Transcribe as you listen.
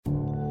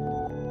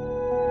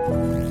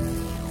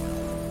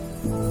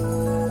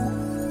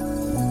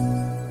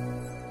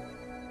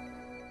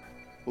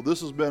Well,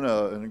 this has been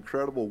an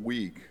incredible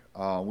week.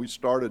 We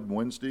started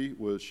Wednesday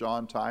with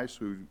Sean Tice,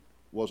 who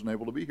wasn't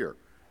able to be here.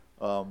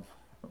 Um,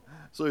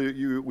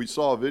 we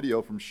saw a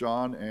video from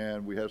Sean,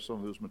 and we have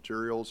some of his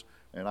materials,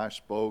 and I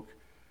spoke.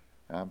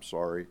 I'm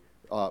sorry.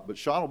 But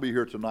Sean will be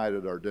here tonight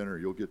at our dinner.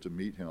 You'll get to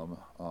meet him.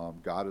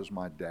 God is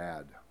my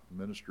dad,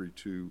 ministry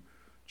to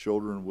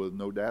children with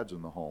no dads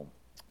in the home,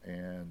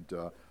 and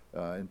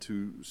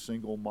to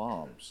single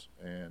moms.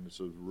 And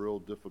it's a real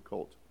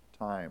difficult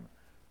time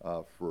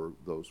for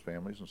those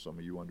families, and some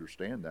of you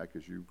understand that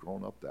because you've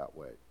grown up that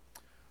way.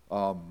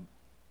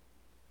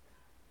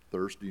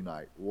 Thursday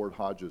night, Ward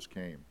Hodges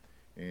came,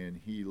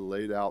 and he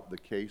laid out the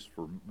case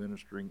for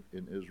ministering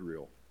in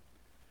Israel.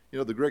 You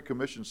know, the Great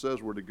Commission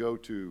says we're to go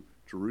to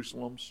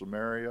Jerusalem,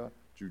 Samaria,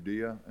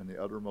 Judea, and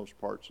the uttermost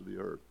parts of the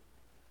earth.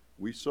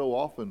 We so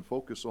often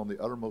focus on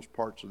the uttermost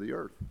parts of the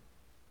earth,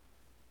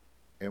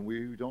 and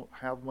we don't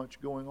have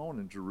much going on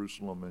in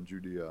Jerusalem and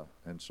Judea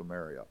and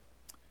Samaria.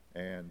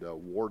 And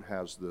Ward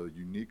has the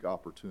unique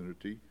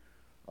opportunity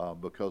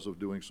because of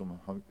doing some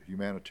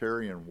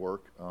humanitarian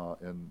work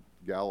in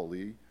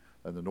Galilee,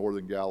 in the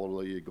northern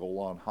Galilee,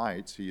 Golan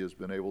Heights. He has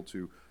been able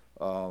to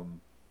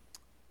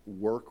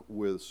work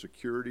with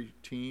security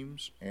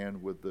teams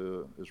and with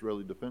the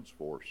Israeli Defense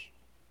Force.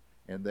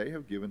 And they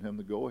have given him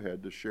the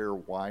go-ahead to share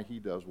why he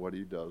does what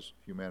he does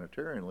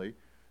humanitarianly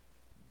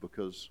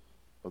because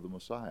of the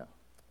Messiah.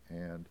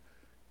 And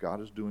God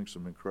is doing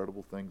some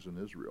incredible things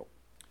in Israel.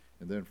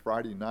 And then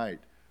Friday night,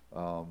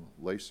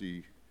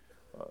 Lacey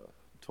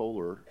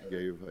Toller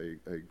gave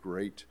a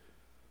great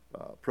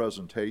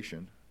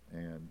presentation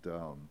and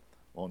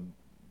on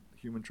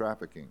human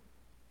trafficking,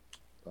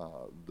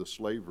 the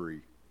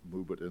slavery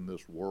movement in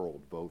this world,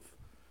 both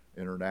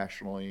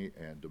internationally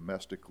and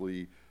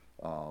domestically,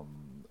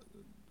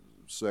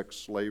 sex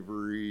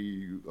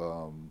slavery,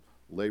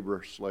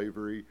 labor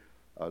slavery.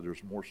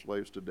 There's more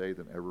slaves today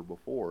than ever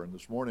before. And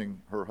this morning,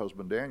 her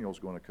husband Daniel is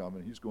going to come,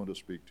 and he's going to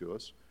speak to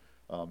us.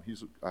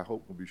 I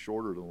hope will be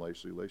shorter than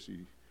Lacey.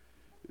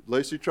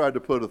 Lacey tried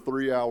to put a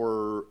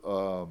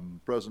 3-hour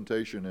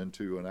presentation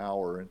into an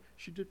hour, and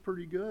she did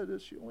pretty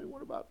good. She only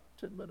went about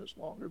 10 minutes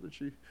longer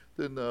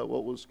than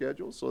what was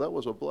scheduled, so that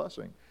was a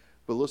blessing.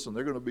 But listen,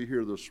 they're going to be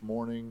here this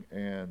morning,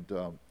 and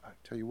I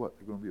tell you what,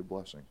 they're going to be a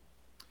blessing.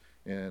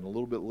 And a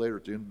little bit later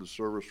at the end of the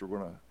service, we're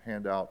going to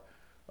hand out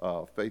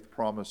Faith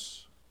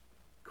Promise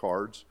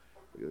cards.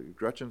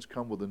 Gretchen's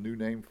come with a new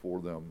name for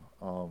them.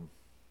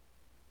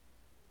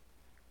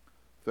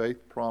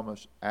 Faith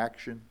Promise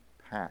Action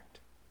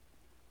Pact,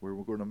 where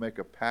we're going to make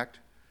a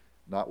pact,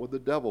 not with the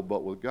devil,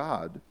 but with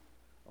God,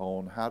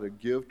 on how to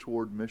give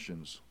toward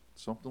missions.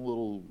 Something a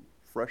little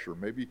fresher.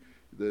 Maybe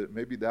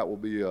that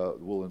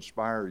will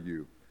inspire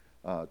you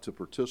to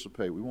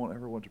participate. We want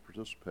everyone to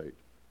participate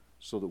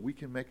so that we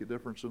can make a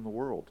difference in the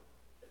world.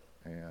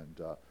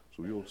 And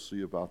so you'll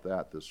see about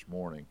that this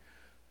morning.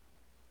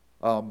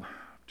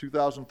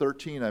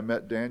 2013, I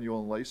met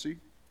Daniel and Lacey,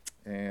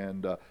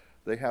 and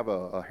they have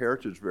a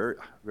heritage very,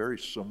 very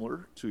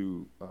similar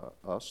to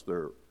us.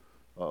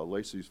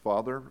 Lacey's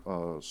father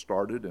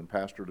started and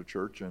pastored a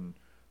church and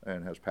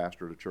has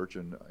pastored a church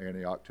in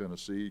Antioch,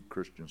 Tennessee,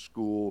 Christian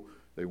school.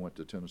 They went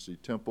to Tennessee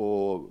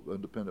Temple,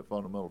 independent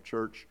fundamental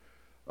church,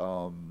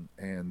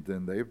 and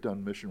then they've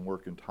done mission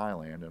work in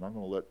Thailand.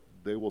 And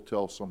they will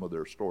tell some of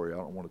their story. I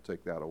don't want to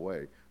take that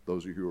away.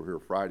 Those of you who are here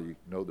Friday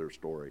know their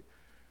story.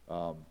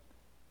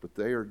 But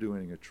they are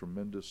doing a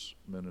tremendous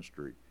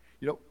ministry.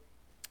 You know,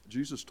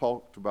 Jesus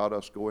talked about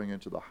us going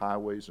into the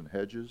highways and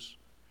hedges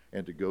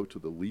and to go to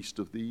the least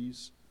of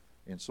these,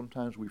 and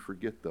sometimes we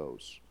forget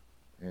those.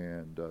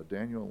 And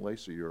Daniel and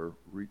Lacey are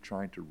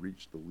trying to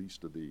reach the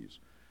least of these.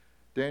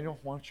 Daniel,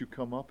 why don't you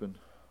come up and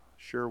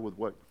share with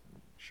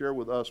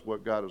us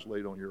what God has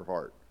laid on your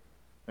heart.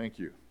 Thank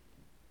you.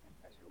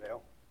 Pastor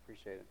Dale,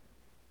 appreciate it.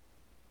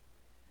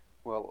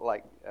 Well,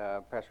 like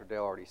Pastor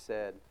Dale already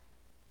said,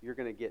 you're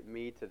going to get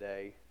me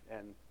today,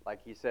 and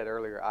like he said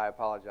earlier, I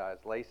apologize.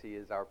 Lacey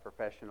is our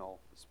professional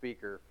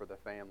speaker for the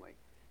family.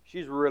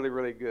 She's really,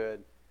 really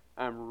good.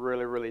 I'm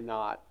really, really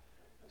not.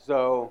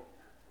 So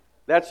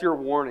that's your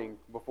warning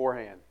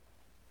beforehand.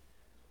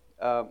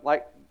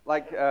 Like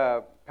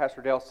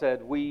Pastor Dale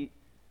said,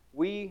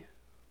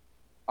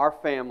 our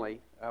family,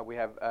 we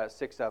have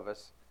 6 of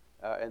us,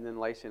 and then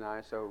Lacey and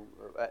I, so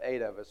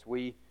 8 of us.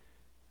 We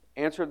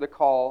answered the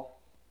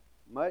call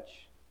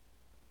much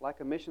like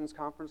a missions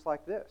conference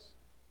like this.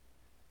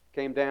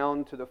 Came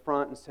down to the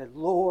front and said,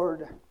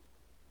 Lord,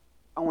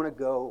 I want to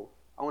go.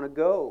 I want to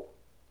go.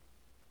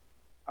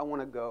 I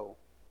want to go.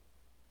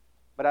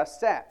 But I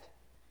sat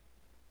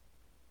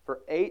for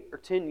 8 or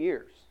 10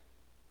 years,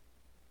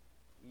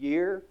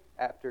 year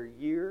after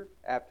year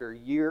after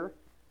year,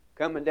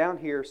 coming down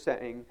here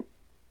saying,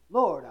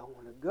 Lord, I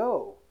want to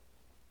go.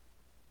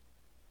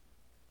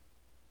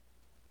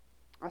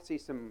 I see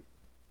some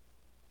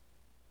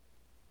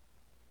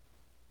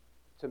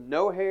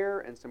no hair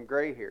and some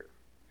gray hair.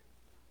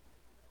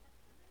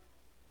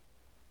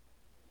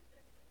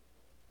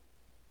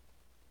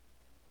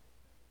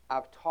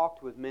 I've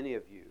talked with many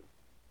of you.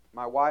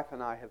 My wife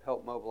and I have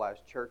helped mobilize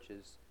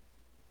churches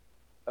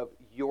of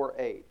your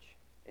age.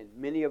 And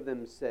many of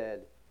them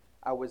said,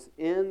 I was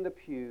in the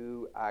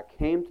pew, I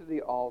came to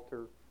the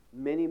altar,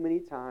 many, many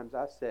times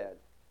I said,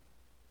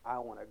 I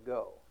want to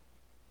go.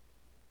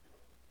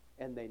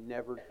 And they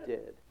never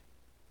did.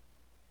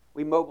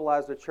 We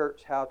mobilized the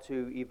church how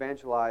to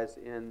evangelize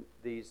in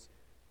these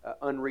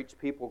unreached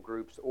people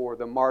groups or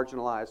the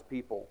marginalized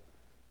people.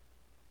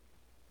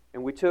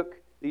 And we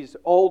took these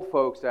old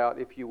folks out,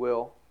 if you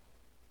will,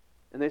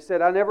 and they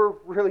said, I never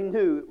really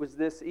knew it was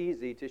this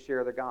easy to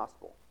share the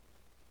gospel.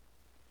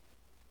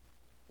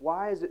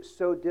 Why is it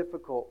so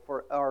difficult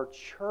for our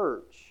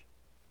church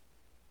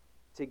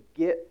to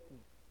get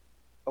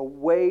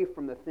away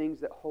from the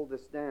things that hold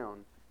us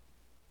down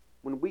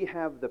when we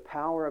have the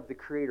power of the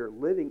Creator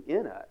living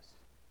in us?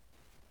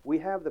 We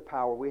have the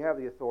power, we have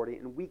the authority,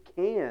 and we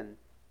can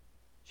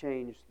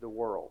change the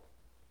world.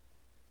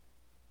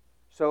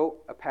 So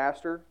a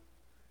pastor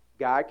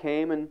guy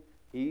came and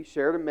he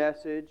shared a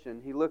message,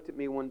 and he looked at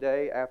me one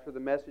day after the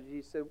message.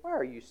 He said, why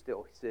are you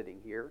still sitting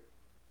here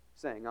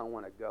saying, I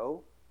want to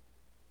go?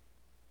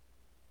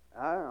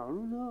 I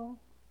don't know.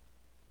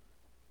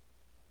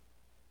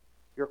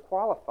 You're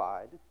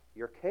qualified.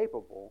 You're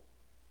capable.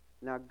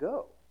 Now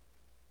go.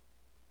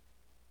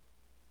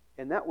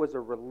 And that was a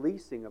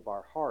releasing of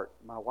our heart,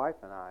 my wife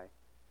and I,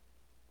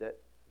 that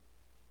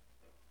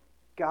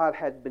God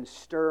had been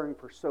stirring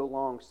for so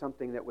long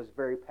something that was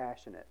very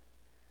passionate.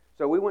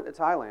 So we went to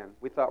Thailand.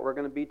 We thought we're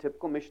going to be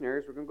typical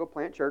missionaries. We're going to go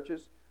plant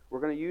churches. We're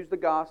going to use the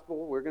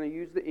gospel. We're going to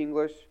use the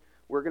English.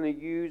 We're going to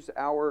use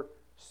our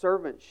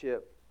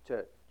servantship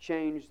to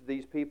change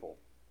these people.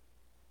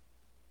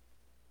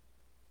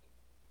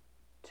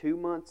 2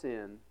 months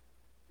in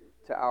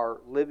to our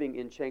living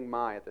in Chiang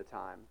Mai at the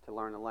time to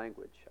learn the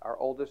language, our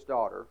oldest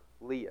daughter,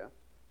 Leah,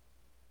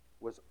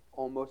 was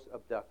almost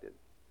abducted.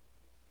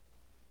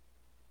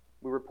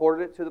 We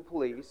reported it to the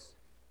police.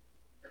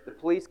 The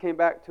police came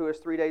back to us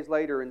 3 days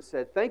later and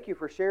said, thank you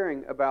for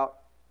sharing about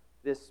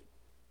this,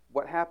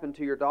 what happened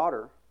to your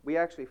daughter. We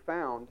actually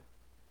found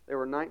there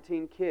were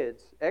 19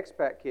 kids,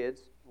 expat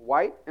kids,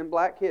 white and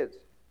black kids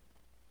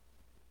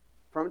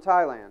from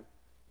Thailand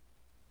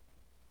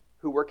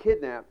who were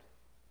kidnapped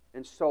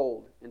and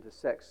sold into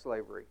sex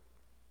slavery.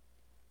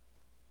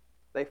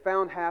 They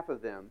found half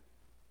of them.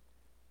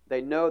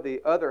 They know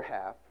the other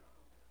half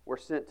were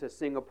sent to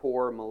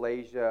Singapore,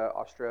 Malaysia,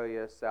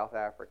 Australia, South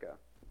Africa.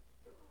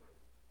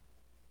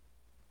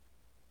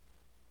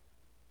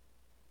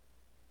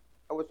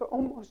 I was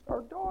almost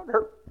our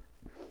daughter.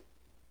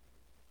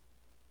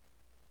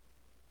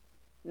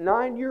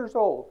 9 years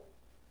old,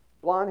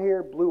 blonde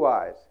hair, blue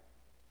eyes.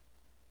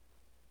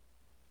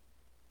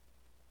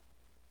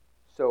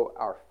 So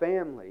our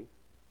family,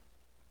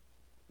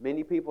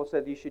 many people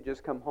said you should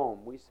just come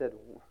home. We said,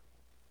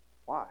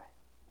 why?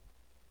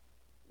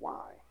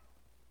 Why?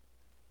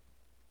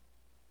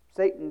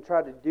 Satan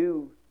tried to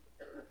do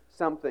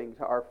something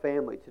to our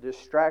family to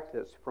distract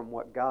us from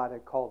what God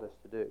had called us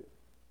to do.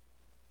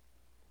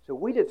 So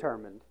we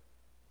determined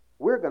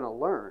we're going to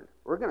learn,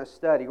 we're going to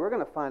study, we're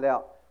going to find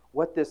out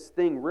what this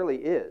thing really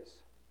is.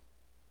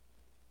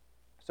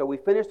 So we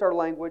finished our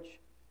language.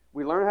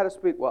 We learned how to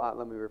speak, let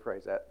me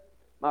rephrase that.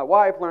 My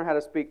wife learned how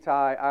to speak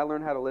Thai. I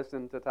learned how to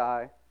listen to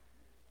Thai.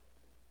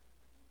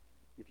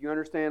 If you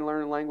understand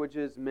learning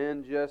languages,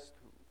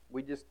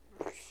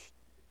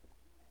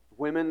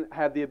 women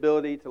have the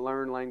ability to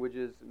learn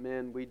languages,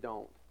 men, we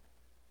don't.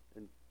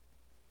 And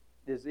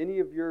does any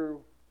of your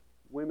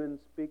women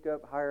speak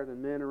up higher than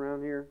men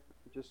around here?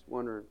 I'm just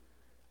wondering.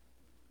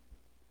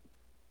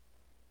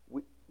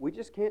 We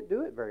just can't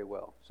do it very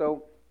well.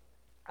 So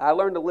I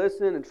learned to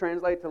listen and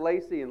translate to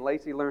Lacey, and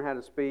Lacey learned how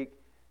to speak,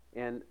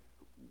 and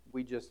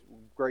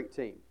great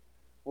team.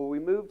 Well, we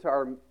moved to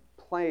our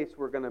place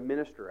we're going to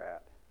minister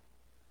at.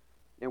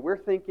 And we're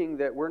thinking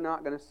that we're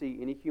not going to see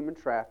any human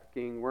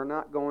trafficking. We're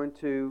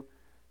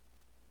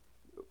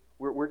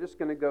just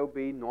going to go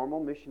be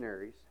normal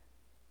missionaries.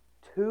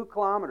 2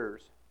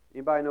 kilometers.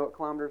 Anybody know what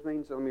kilometers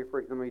means? Let me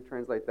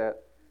translate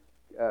that,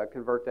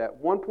 convert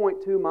that.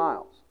 1.2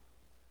 miles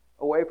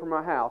away from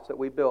our house that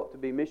we built to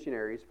be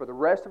missionaries for the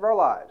rest of our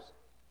lives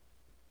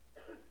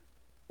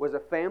was a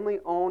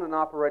family-owned and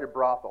operated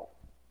brothel.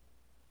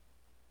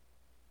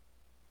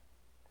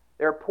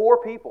 They're poor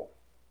people.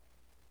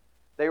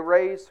 They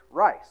raise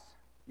rice.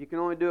 You can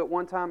only do it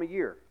 1 time a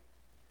year.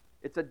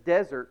 It's a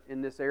desert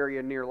in this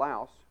area near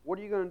Laos. What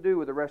are you going to do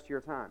with the rest of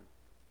your time?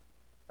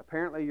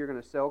 Apparently, you're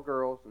going to sell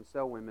girls and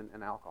sell women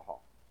and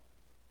alcohol.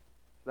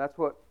 That's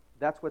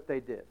what they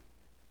did.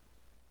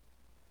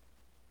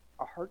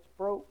 Our hearts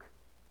broke.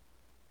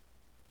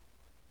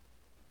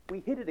 We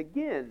hit it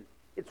again.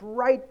 It's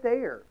right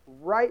there,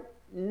 right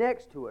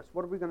next to us.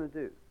 What are we going to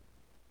do?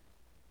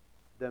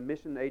 The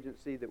mission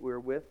agency that we were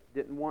with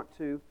didn't want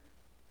to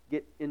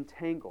get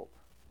entangled.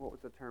 What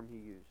was the term he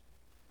used?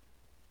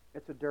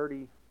 It's a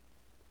dirty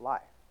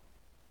life.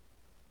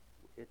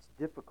 It's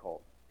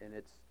difficult and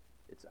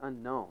it's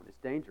unknown. It's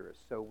dangerous.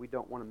 So we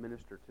don't want to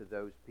minister to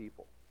those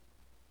people.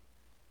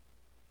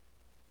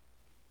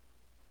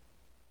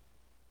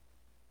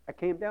 I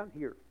came down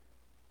here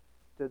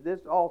to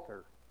this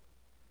altar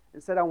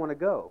and said, I want to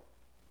go.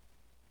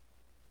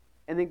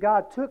 And then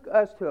God took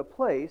us to a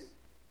place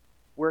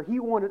where He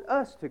wanted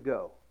us to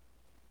go.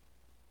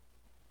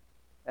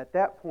 At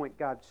that point,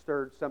 God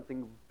stirred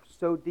something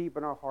so deep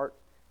in our heart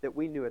that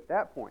we knew at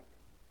that point,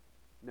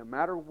 no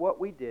matter what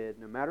we did,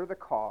 no matter the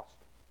cost,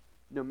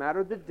 no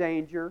matter the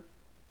danger,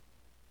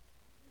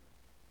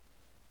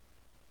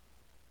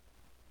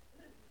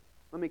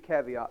 let me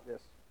caveat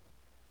this.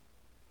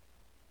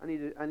 I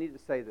need to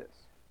say this.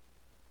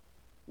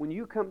 When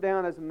you come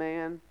down as a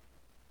man,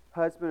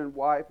 husband and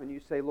wife, and you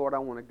say, Lord, I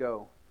want to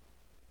go,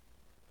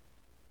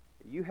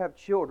 you have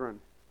children,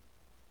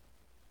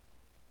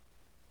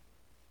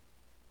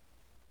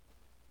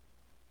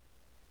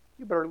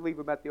 you better leave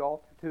them at the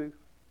altar too.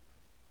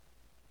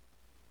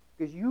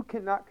 Because you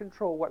cannot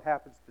control what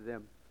happens to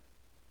them.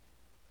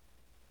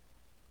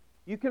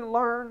 You can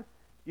learn,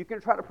 you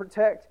can try to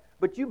protect,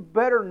 but you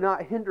better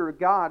not hinder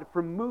God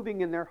from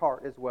moving in their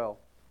heart as well.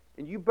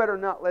 And you better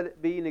not let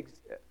it be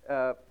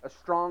a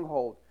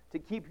stronghold to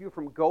keep you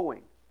from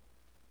going.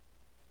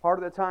 Part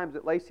of the times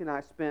that Lacey and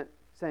I spent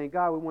saying,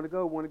 God, we want to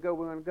go, we want to go,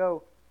 we want to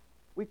go,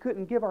 we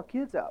couldn't give our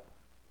kids up.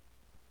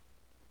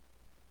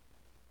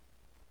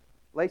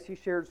 Lacey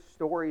shared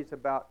stories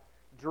about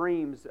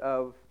dreams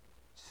of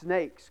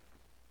snakes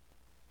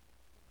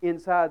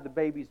inside the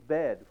baby's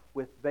bed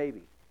with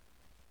baby.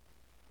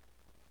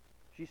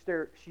 She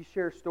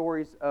shares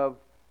stories of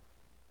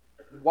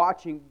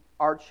watching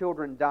our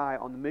children die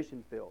on the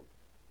mission field.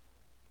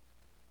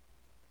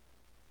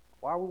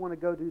 Why would we want to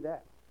go do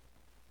that?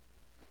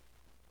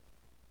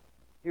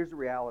 Here's the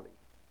reality.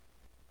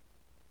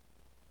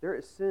 There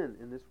is sin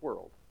in this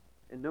world.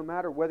 And no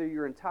matter whether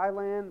you're in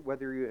Thailand,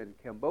 whether you're in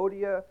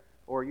Cambodia,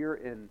 or you're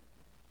in,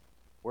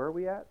 where are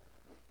we at?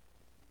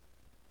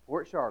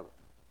 We're at Charlotte.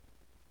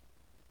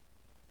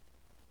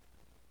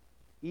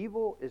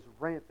 Evil is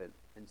rampant,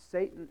 and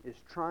Satan is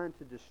trying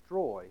to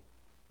destroy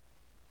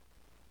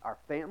our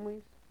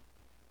families,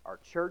 our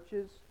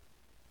churches.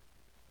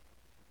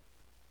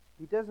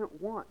 He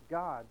doesn't want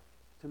God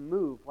to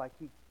move like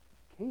He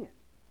can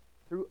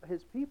through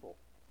His people.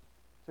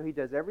 So He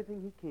does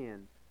everything He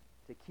can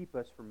to keep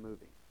us from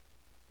moving,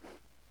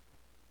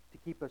 to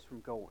keep us from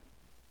going.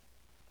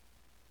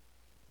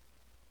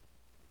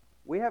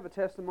 We have a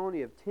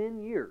testimony of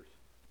 10 years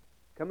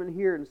coming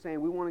here and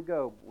saying we want to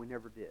go, but we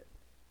never did.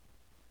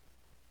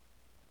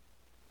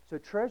 So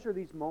treasure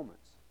these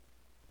moments.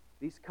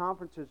 These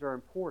conferences are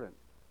important,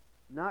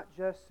 not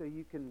just so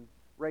you can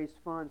raise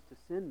funds to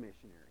send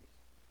missionaries,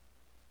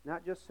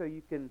 not just so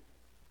you can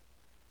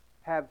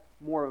have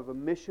more of a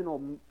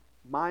missional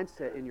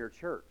mindset in your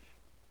church.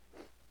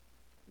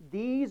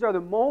 These are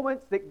the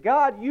moments that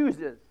God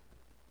uses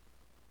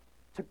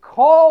to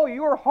call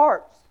your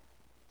hearts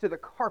to the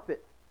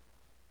carpet,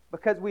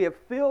 because we have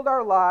filled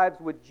our lives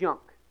with junk.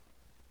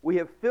 We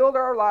have filled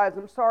our lives,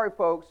 I'm sorry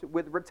folks,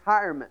 with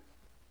retirement.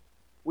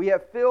 We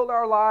have filled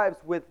our lives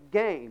with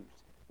games.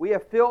 We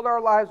have filled our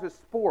lives with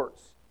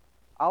sports.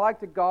 I like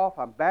to golf.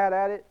 I'm bad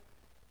at it.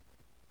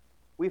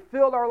 We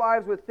filled our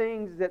lives with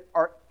things that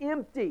are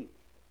empty.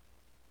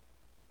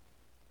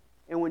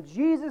 And when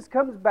Jesus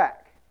comes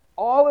back,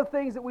 all the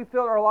things that we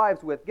filled our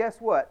lives with, guess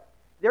what?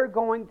 They're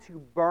going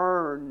to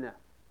burn.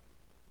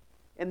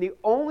 And the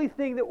only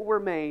thing that will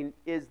remain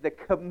is the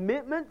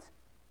commitment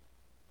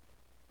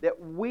that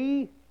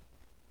we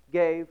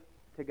gave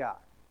to God.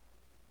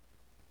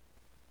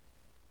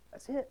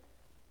 That's it.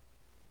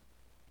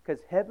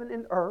 Because heaven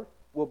and earth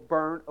will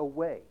burn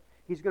away.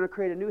 He's going to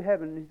create a new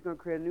heaven and He's going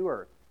to create a new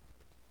earth.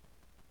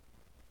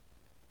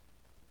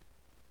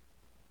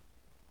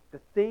 The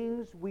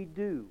things we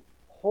do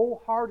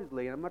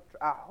wholeheartedly, and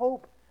I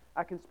hope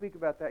I can speak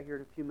about that here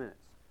in a few minutes.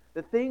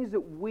 The things that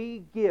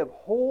we give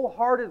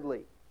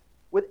wholeheartedly,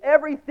 with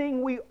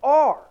everything we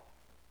are,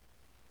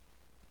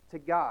 to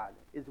God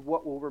is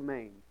what will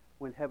remain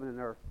when heaven and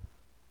earth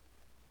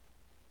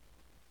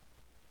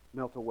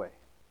melt away.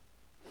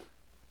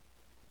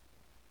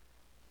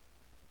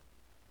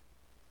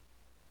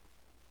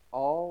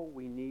 All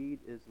we need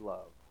is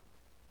love.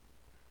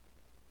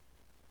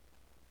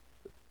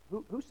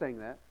 Who sang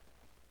that?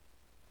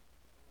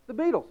 The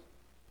Beatles.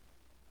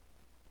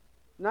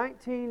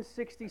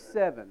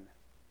 1967.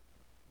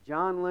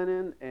 John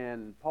Lennon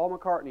and Paul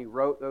McCartney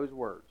wrote those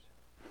words.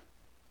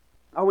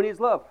 All we need is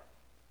love.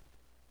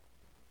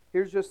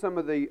 Here's just some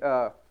of the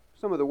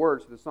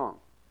words of the song.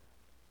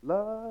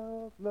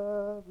 Love,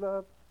 love,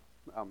 love.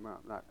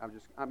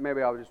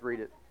 Maybe I'll just read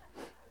it.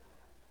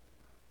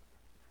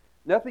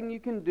 Nothing you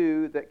can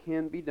do that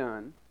can be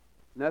done.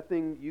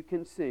 Nothing you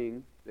can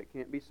sing that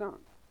can't be sung.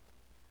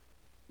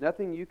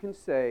 Nothing you can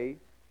say,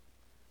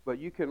 but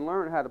you can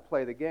learn how to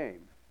play the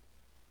game.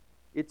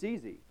 It's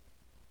easy.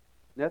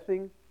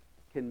 Nothing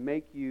can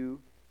make you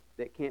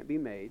that can't be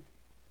made.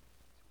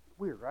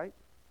 Weird, right?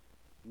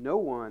 No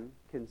one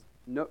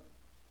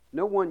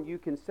you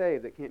can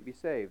save that can't be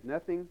saved.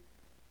 Nothing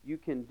you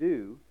can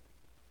do,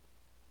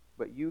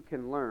 but you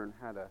can learn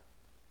how to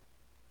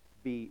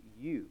be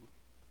you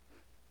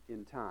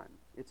in time.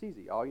 It's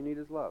easy. All you need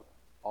is love.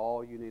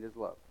 All you need is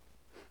love.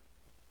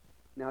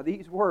 Now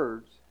these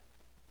words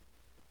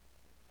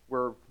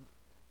were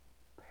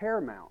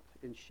paramount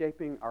in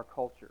shaping our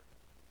culture,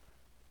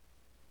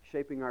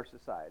 shaping our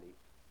society.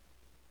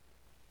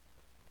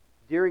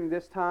 During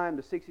this time,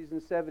 the 60s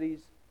and 70s,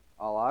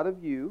 a lot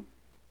of you,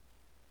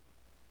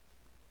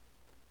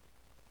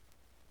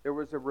 there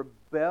was a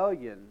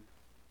rebellion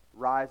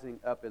rising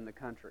up in the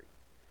country.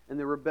 And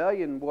the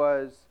rebellion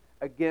was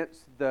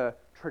against the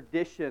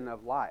tradition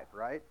of life,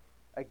 right?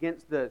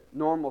 Against the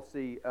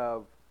normalcy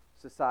of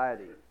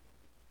society.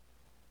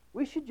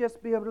 We should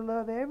just be able to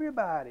love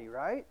everybody,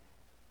 right?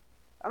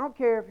 I don't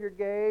care if you're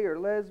gay or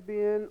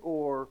lesbian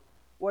or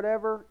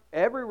whatever.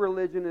 Every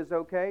religion is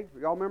okay.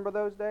 Y'all remember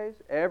those days?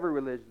 Every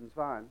religion's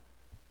fine.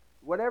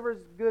 Whatever's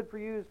good for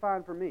you is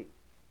fine for me.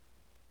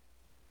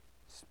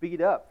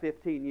 Speed up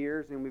 15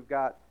 years, and we've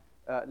got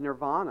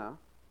Nirvana,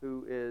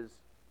 who is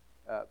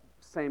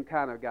same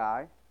kind of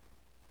guy.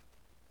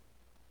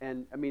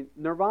 And I mean,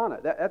 Nirvana,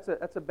 that's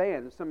a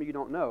band. Some of you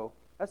don't know.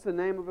 That's the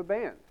name of a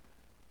band.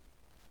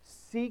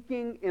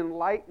 Seeking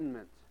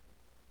enlightenment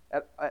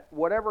at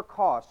whatever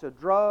cost. So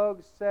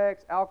drugs,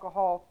 sex,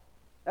 alcohol,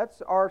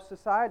 that's our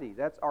society.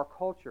 That's our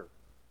culture.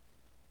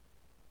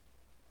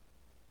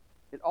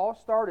 It all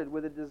started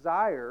with a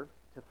desire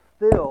to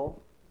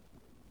fill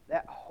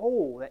that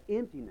hole, that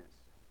emptiness.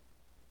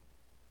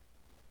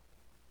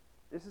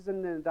 This is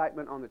an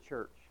indictment on the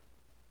church.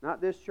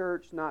 Not this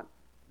church, not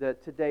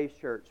today's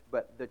church,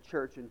 but the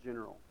church in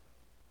general.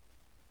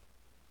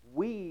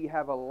 We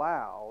have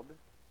allowed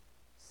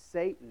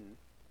Satan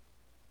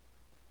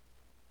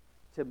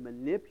to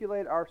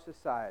manipulate our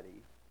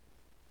society,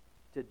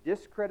 to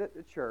discredit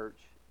the church,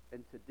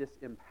 and to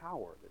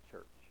disempower the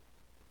church.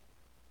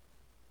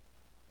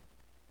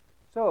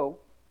 So,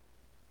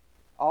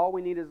 all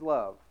we need is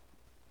love.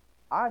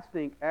 I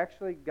think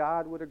actually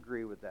God would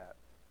agree with that.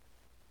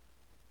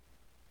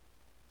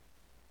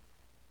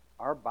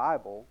 Our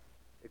Bible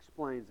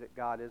explains that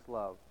God is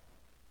love.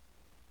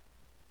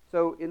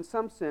 So, in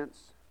some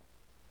sense,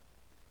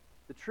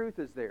 the truth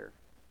is there.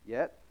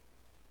 Yet,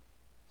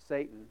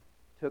 Satan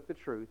took the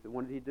truth, and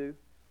what did he do?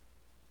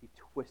 He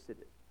twisted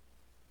it.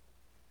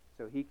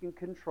 So he can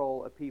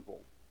control a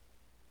people,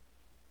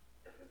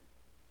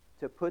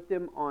 to put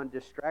them on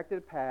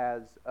distracted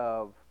paths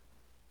of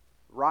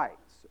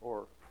rights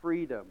or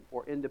freedom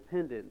or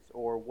independence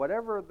or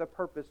whatever the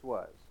purpose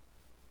was.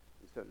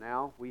 And so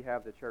now we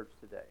have the church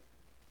today.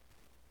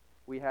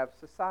 We have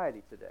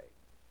society today.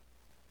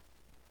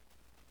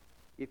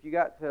 If you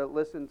got to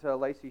listen to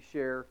Lacey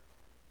share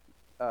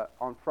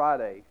on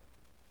Friday,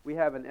 we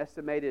have an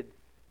estimated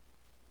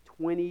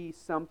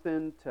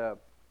 20-something to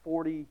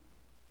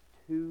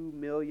 42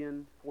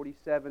 million,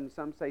 47,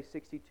 some say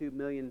 62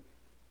 million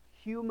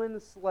human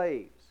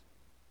slaves.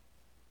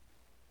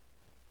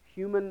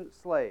 Human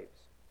slaves.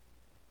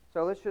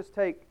 So let's just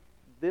take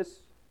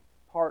this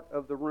part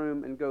of the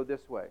room and go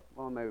this way.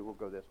 Well, maybe we'll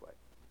go this way.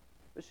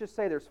 Let's just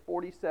say there's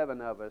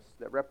 47 of us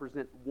that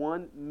represent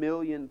 1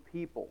 million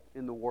people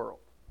in the world.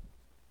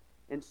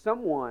 And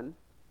someone,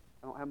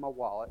 I don't have my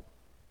wallet,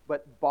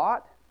 but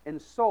bought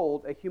and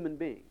sold a human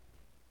being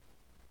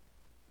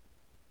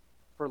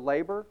for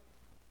labor,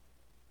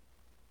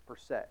 for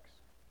sex.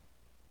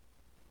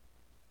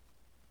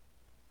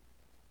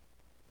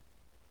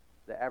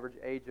 The average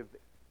age of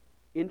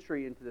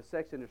entry into the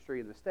sex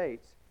industry in the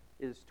States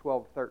is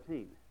 12 to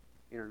 13.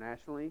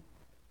 Internationally,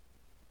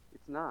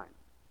 it's 9.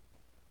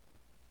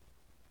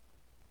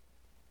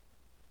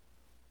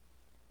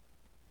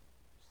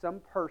 Some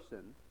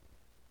person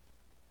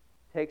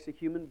takes a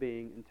human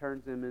being and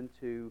turns them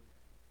into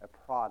a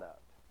product.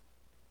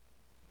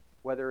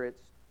 Whether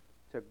it's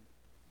to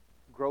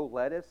grow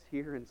lettuce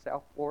here in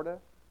South Florida,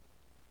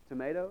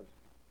 tomatoes,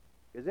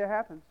 because it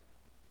happens.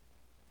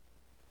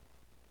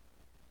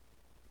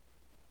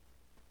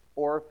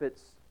 Or if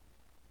it's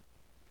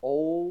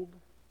old,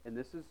 and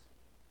this is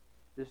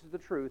the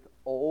truth,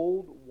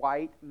 old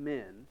white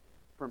men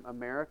from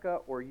America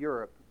or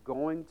Europe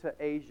going to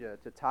Asia,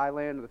 to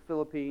Thailand or the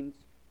Philippines,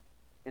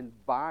 and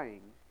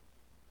buying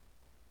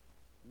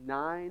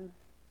 9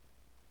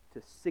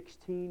 to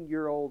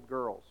 16-year-old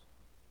girls.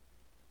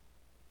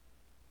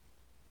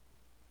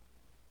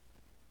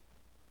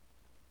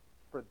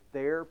 For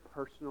their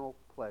personal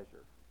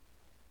pleasure.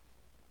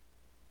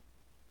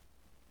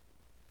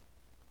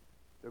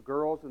 The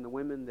girls and the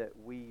women that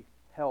we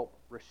help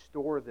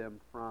restore them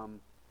from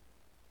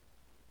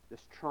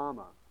this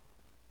trauma,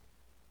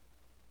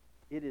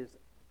 it is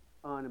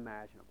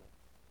unimaginable.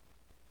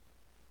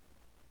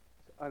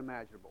 It's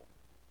unimaginable.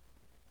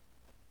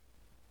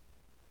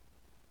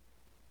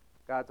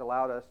 God's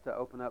allowed us to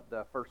open up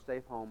the first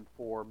safe home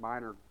for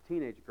minor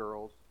teenage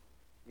girls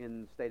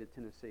in the state of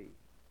Tennessee.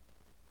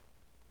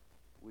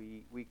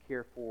 We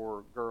care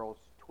for girls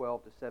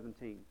 12 to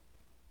 17.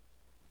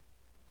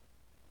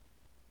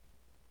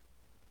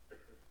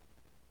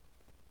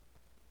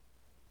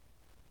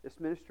 This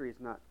ministry is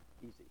not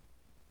easy.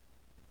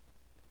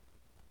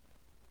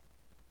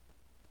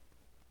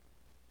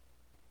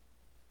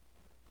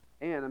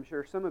 And I'm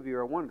sure some of you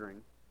are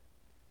wondering,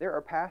 there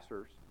are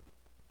pastors,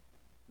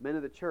 men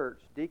of the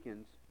church,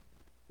 deacons,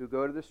 who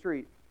go to the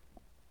street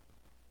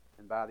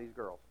and by these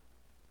girls.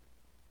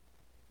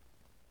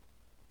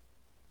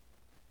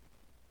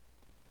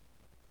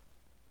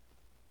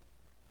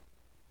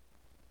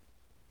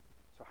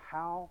 So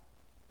how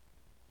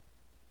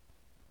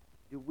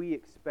do we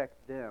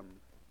expect them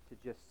to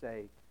just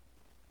say,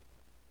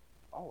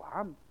 "Oh,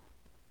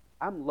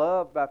 I'm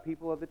loved by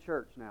people of the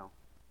church now.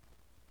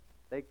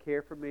 They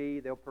care for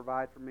me, they'll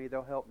provide for me,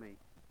 they'll help me."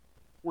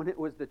 When it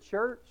was the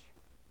church,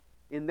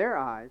 in their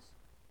eyes,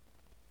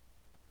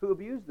 who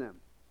abused them.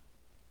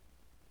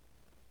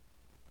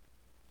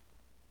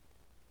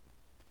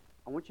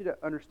 I want you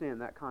to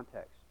understand that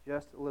context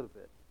just a little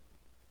bit.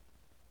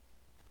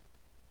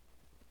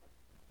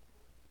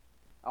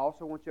 I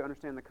also want you to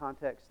understand the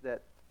context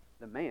that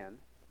the man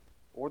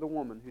or the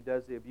woman who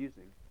does the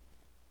abusing,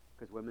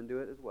 because women do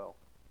it as well,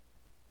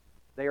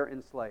 they are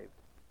enslaved.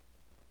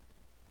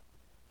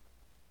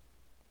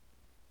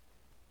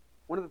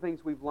 One of the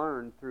things we've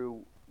learned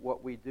through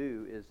what we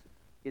do is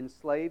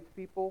enslaved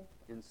people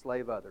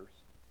enslave others.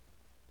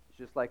 It's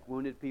just like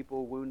wounded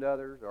people wound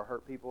others, or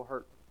hurt people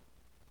hurt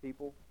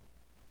people.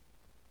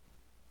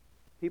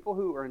 People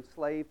who are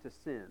enslaved to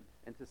sin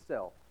and to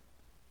self,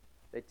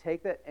 they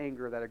take that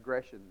anger, that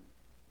aggression,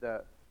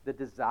 the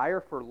desire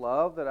for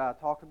love that I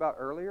talked about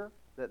earlier,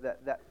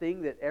 that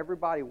thing that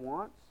everybody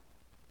wants,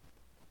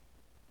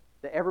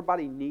 that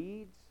everybody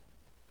needs.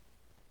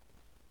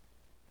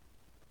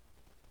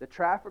 The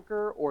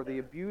trafficker or the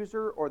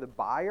abuser or the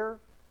buyer,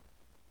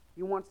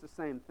 he wants the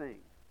same thing.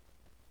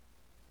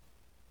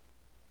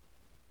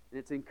 And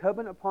it's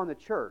incumbent upon the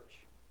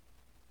church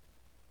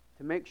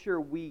to make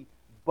sure we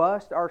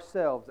bust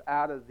ourselves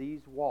out of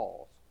these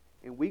walls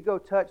and we go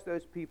touch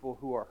those people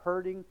who are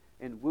hurting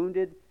and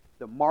wounded,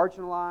 the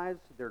marginalized,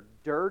 they're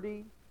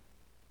dirty,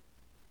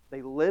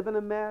 they live in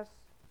a mess,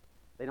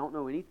 they don't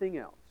know anything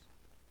else.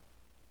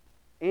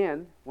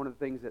 And one of the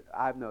things that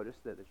I've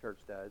noticed that the church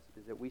does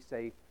is that we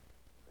say,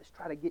 let's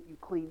try to get you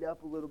cleaned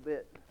up a little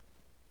bit.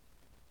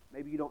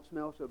 Maybe you don't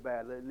smell so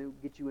bad. Let me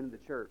get you into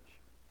the church.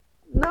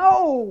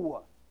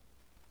 No!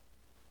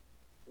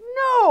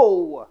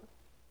 No!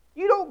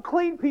 You don't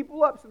clean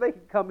people up so they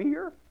can come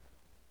here.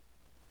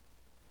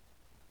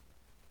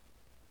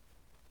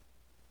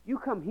 You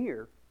come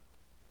here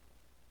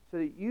so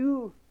that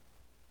you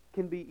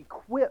can be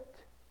equipped,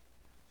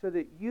 so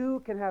that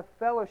you can have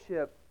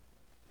fellowship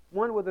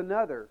one with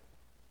another,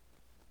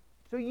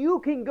 so you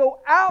can go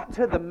out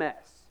to the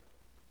mess.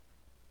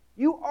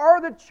 You are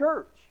the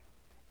church.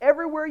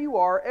 Everywhere you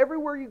are,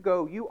 everywhere you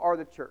go, you are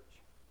the church.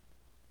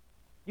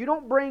 You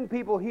don't bring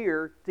people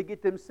here to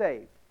get them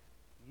saved.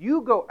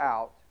 You go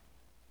out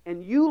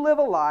and you live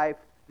a life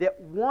that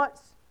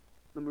wants,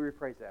 let me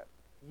rephrase that.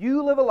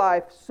 You live a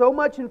life so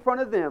much in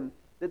front of them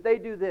that they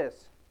do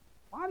this.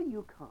 Why do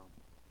you come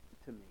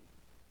to me?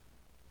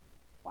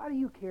 Why do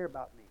you care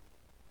about me?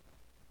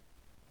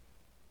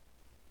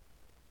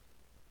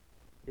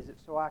 Is it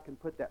so I can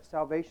put that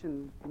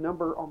salvation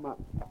number on my...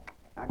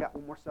 I got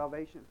one more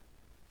salvation.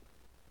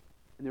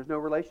 And there's no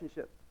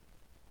relationship.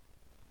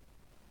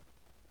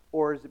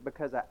 Or is it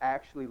because I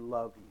actually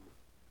love you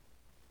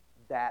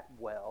that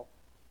well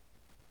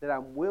that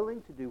I'm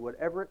willing to do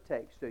whatever it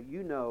takes so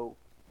you know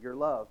you're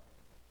loved?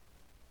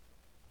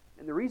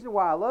 And the reason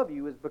why I love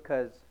you is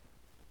because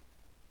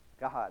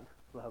God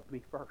loved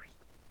me first.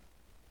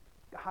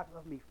 God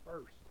loved me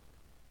first.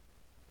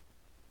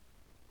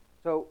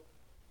 So,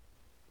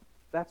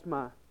 that's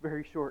my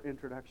very short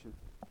introduction.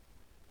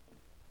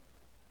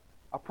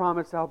 I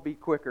promise I'll be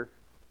quicker.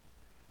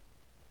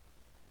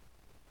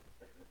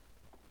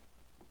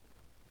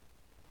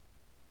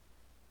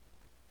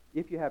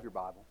 If you have your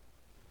Bible,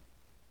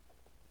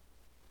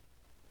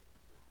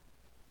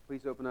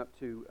 please open up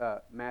to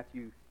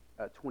Matthew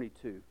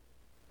 22,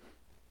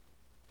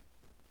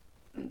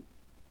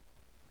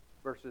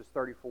 verses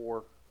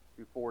 34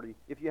 through 40.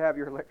 If you have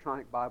your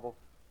electronic Bible,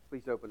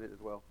 please open it as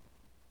well.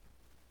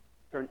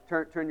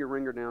 Turn your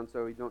ringer down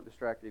so you don't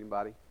distract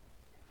anybody.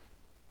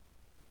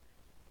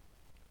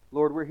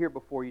 Lord, we're here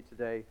before you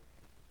today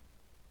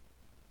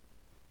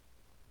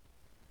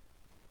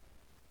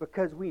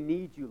because we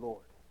need you,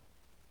 Lord.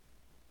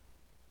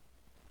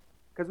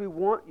 Because we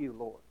want you,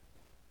 Lord.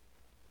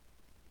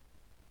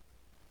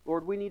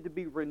 Lord, we need to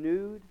be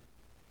renewed.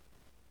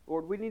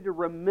 Lord, we need to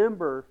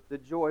remember the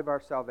joy of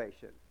our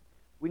salvation.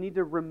 We need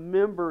to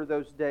remember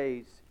those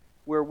days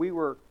where we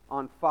were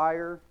on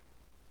fire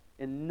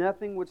and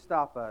nothing would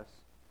stop us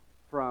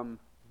from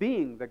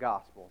being the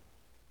gospel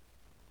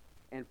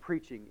and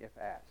preaching if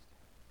asked.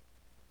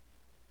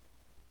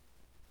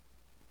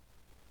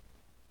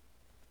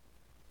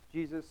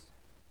 Jesus,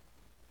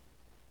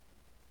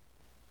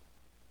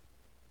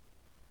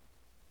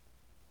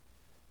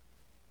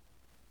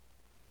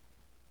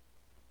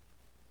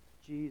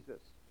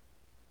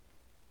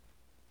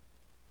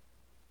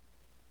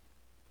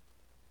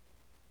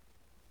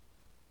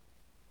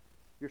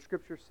 your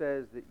scripture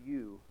says that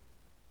you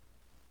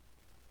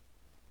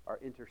are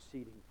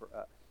interceding for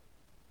us.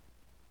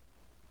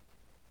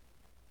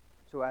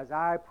 So as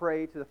I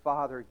pray to the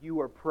Father, you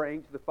are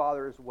praying to the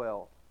Father as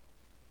well,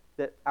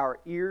 that our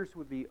ears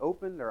would be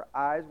opened, our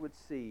eyes would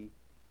see,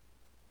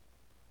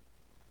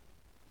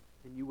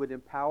 and you would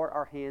empower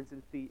our hands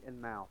and feet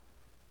and mouth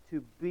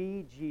to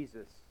be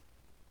Jesus.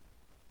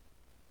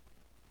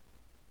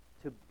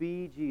 To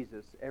be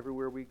Jesus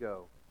everywhere we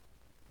go.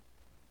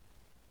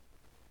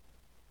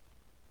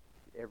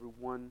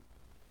 Everyone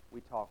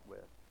we talk with.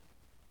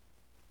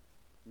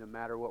 No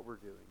matter what we're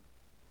doing.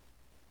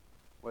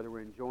 Whether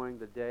we're enjoying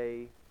the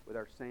day with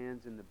our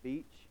sands in the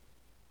beach,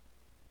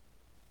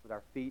 with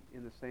our feet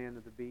in the sand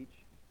of the beach,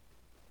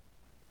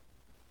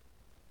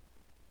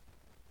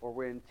 or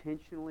we're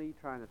intentionally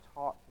trying to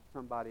talk to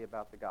somebody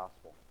about the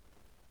gospel.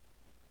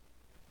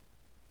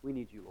 We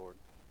need you, Lord.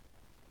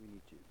 We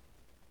need you.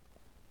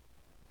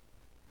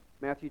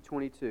 Matthew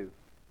 22.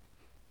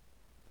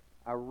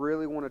 I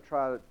really want to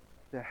try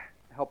to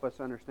help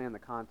us understand the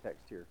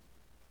context here.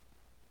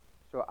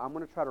 So I'm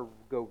going to try to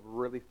go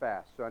really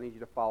fast, so I need you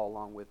to follow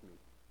along with me.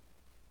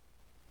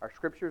 Our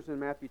scriptures in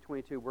Matthew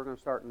 22, we're going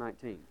to start in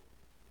 19.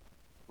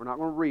 We're not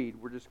going to read,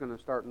 we're just going to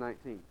start in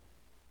 19.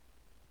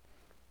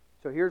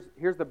 So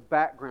here's the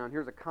background,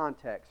 here's a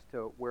context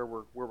to where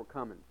we're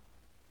coming.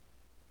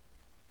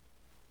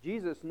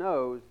 Jesus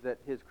knows that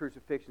his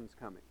crucifixion's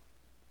coming.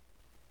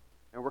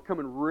 And we're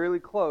coming really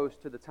close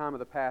to the time of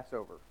the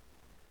Passover.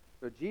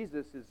 So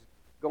Jesus is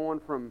going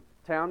from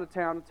town to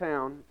town to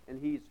town,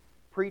 and he's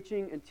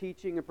preaching and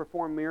teaching and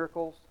performing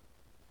miracles.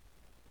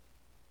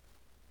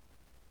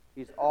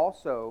 He's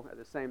also, at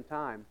the same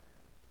time,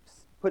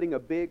 putting a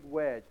big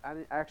wedge. I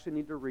actually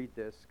need to read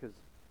this because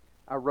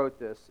I wrote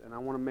this, and I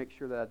want to make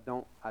sure that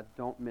I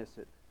don't miss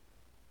it.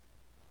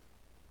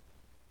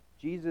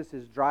 Jesus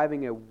is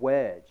driving a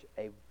wedge,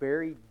 a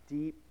very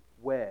deep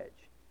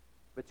wedge,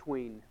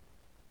 between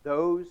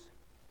those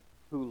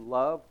who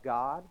love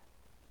God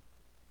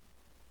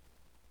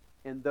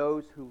and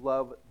those who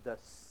love the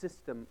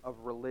system of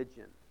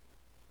religion,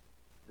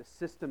 the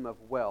system of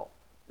wealth,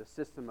 the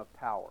system of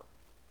power.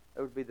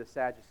 That would be the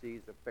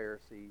Sadducees, the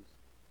Pharisees,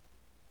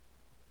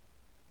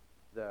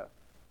 the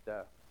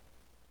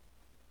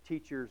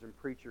teachers and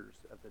preachers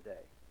of the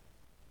day.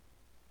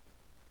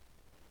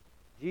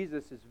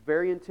 Jesus is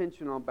very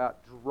intentional about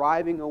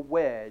driving a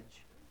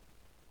wedge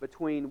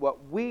between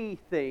what we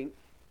think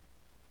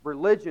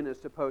religion is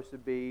supposed to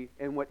be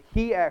and what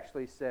he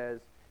actually says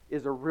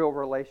is a real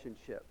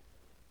relationship.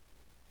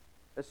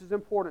 This is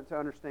important to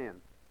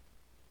understand.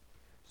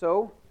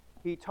 So,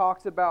 he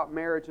talks about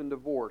marriage and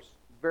divorce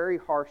very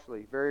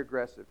harshly, very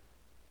aggressive.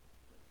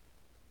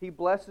 He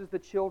blesses the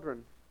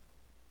children.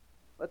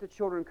 Let the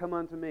children come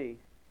unto me.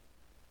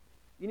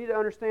 You need to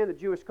understand the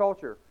Jewish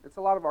culture. It's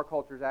a lot of our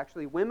cultures,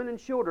 actually. Women and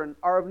children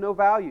are of no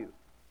value.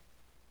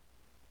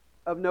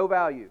 Of no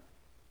value.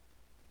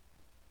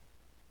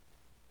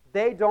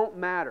 They don't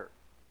matter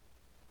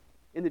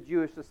in the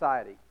Jewish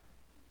society.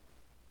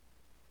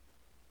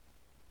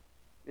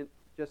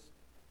 Just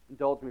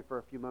indulge me for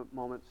a few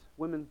moments.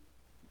 Women,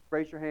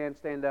 raise your hand,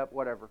 stand up,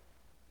 whatever.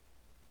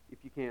 If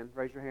you can,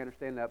 raise your hand or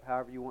stand up,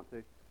 however you want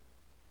to.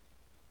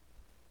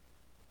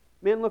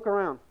 Men, look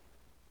around.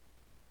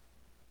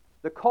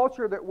 The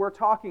culture that we're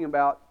talking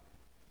about,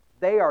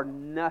 they are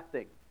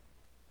nothing.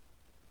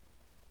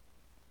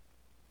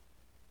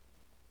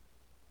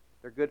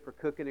 They're good for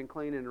cooking and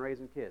cleaning and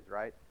raising kids,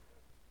 right?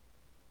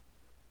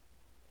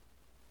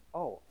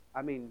 Oh,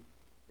 I mean,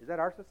 is that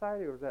our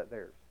society or is that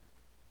theirs?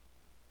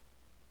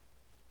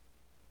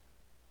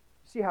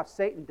 See how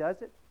Satan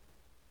does it?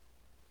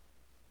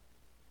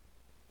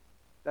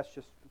 That's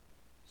just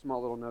a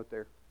small little note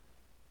there.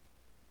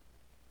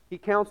 He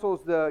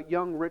counsels the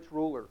young rich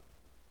ruler.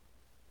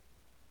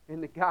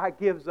 And the guy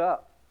gives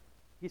up.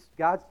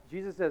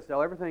 Jesus says,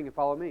 sell everything and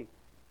follow me.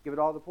 Give it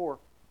all to the poor.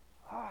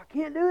 Oh, I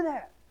can't do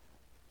that.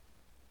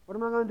 What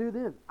am I going to do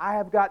then? I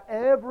have got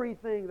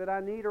everything that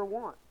I need or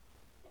want.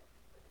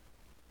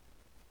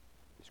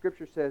 The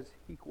Scripture says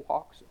he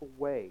walks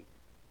away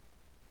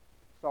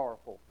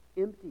sorrowful,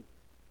 empty.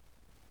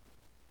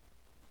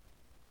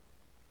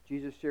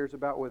 Jesus shares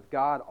about with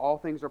God all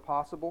things are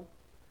possible.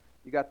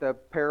 You got the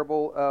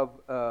parable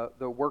of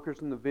the workers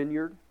in the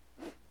vineyard.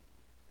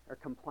 They're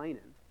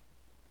complaining.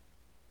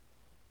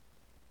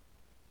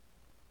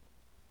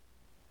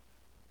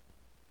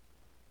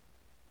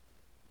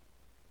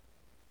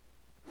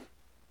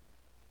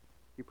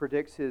 He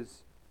predicts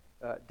his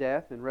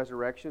death and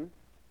resurrection.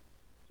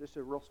 Just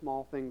a real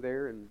small thing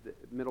there in the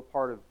middle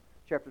part of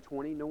chapter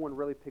 20. No one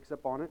really picks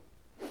up on it.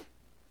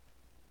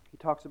 He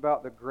talks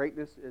about the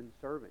greatness in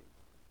serving.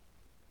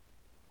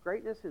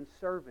 Greatness in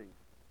serving.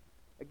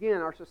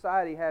 Again, our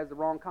society has the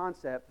wrong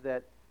concept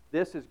that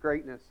this is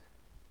greatness.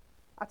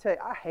 I tell you,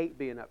 I hate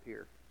being up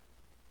here.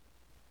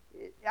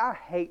 I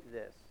hate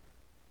this.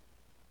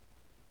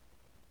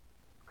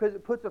 Because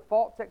it puts a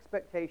false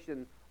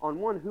expectation on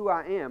one, who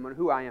I am and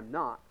who I am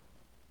not.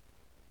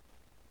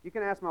 You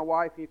can ask my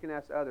wife, you can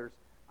ask others.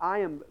 I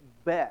am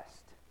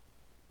best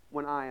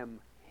when I am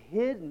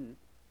hidden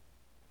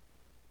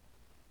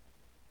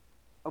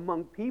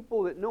among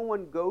people that no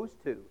one goes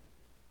to.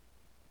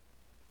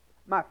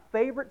 My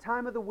favorite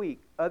time of the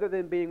week, other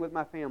than being with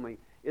my family,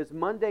 is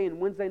Monday and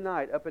Wednesday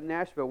night up in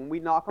Nashville when we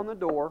knock on the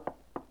door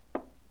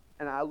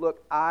and I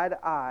look eye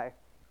to eye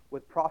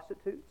with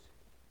prostitutes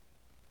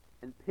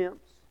and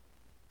pimps,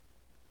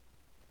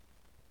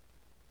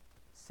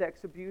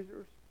 sex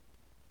abusers.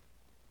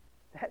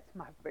 That's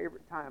my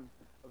favorite time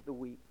of the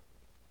week.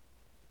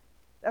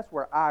 That's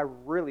where I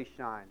really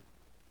shine.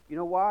 You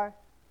know why?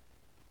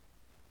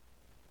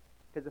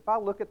 Because if I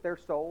look at their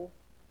soul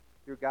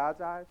through God's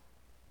eyes,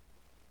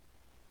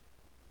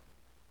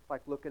 it's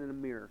like looking in a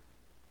mirror.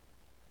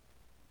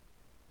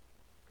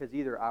 Because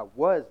either I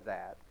was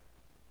that,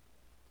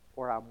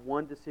 or I'm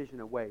one decision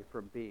away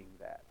from being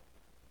that.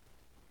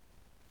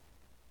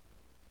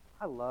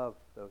 I love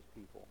those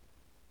people.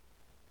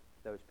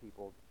 Those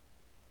people.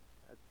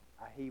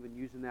 I hate even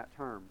using that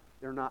term.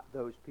 They're not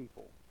those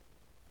people.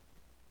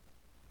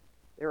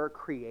 They're a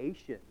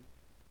creation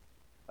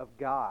of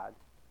God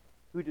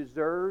who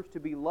deserves to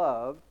be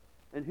loved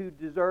and who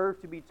deserves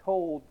to be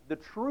told the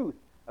truth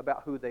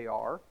about who they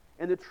are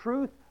and the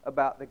truth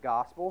about the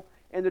gospel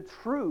and the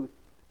truth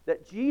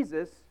that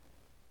Jesus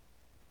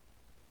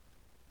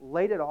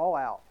laid it all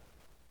out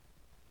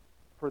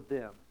for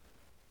them.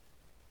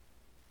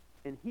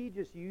 And He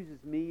just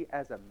uses me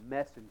as a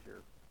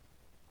messenger.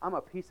 I'm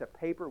a piece of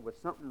paper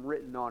with something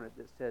written on it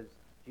that says,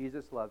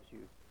 Jesus loves you.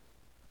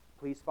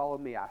 Please follow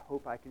me. I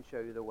hope I can show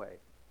you the way.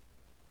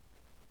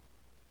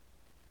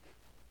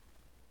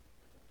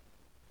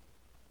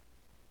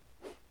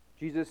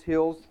 Jesus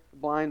heals the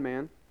blind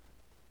man.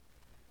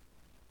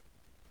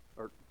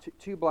 Or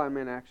two blind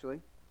men,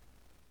 actually.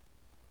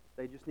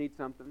 They just need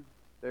something.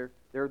 They're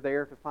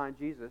there to find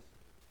Jesus.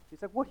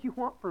 He's like, what do you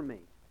want from me?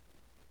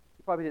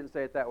 He probably didn't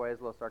say it that way.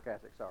 It's a little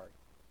sarcastic, sorry.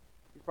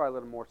 He's probably a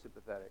little more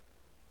sympathetic.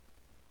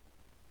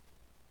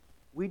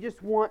 We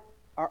just want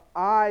our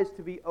eyes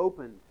to be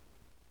opened.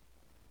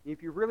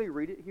 If you really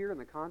read it here in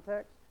the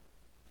context,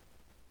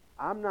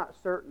 I'm not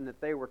certain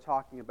that they were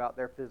talking about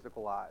their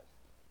physical eyes.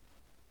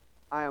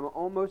 I am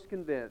almost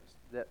convinced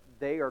that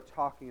they are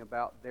talking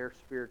about their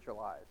spiritual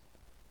eyes.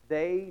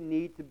 They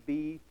need to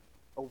be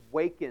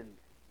awakened.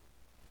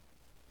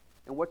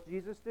 And what does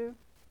Jesus do?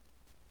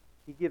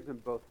 He gives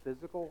them both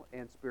physical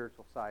and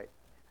spiritual sight.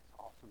 That's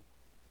awesome.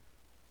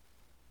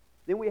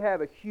 Then we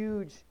have a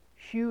huge,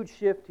 huge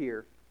shift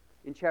here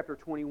in chapter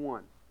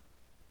 21.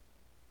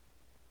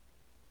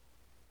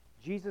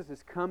 Jesus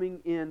is coming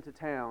into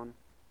town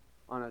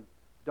on a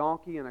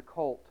donkey and a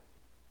colt.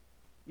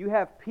 You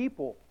have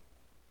people,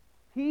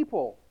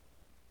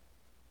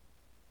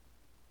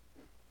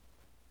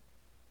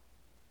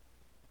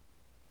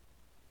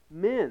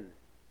 men.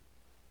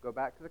 Go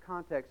back to the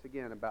context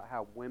again about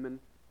how women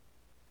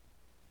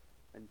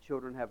and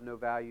children have no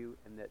value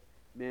and that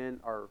men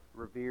are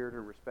revered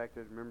and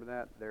respected. Remember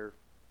that? They're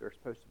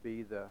supposed to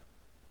be the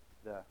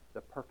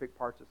perfect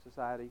parts of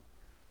society.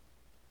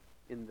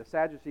 In the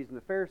Sadducees and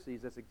the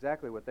Pharisees, that's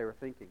exactly what they were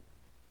thinking.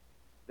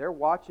 They're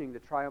watching the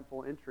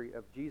triumphal entry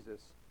of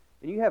Jesus,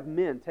 and you have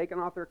men taking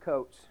off their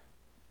coats.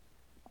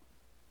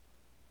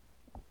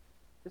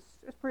 It's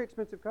a pretty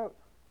expensive coat,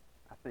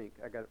 I think.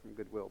 I got it from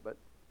Goodwill, but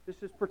just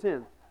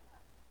pretend.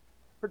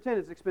 Pretend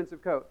it's an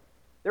expensive coat.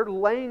 They're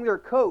laying their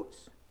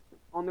coats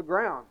on the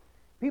ground.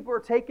 People are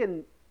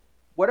taking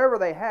whatever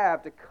they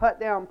have to cut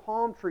down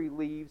palm tree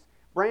leaves,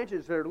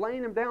 branches. They're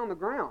laying them down on the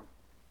ground.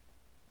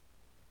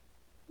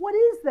 What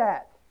is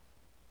that?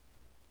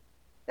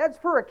 That's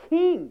for a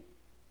king.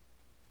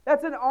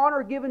 That's an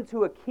honor given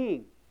to a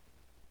king.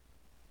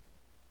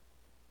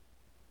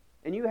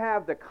 And you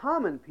have the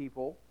common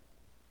people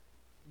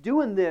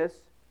doing this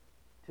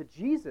to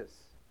Jesus.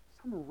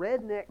 Some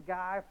redneck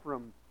guy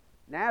from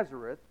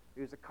Nazareth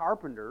who's a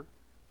carpenter.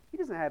 He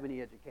doesn't have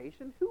any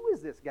education. Who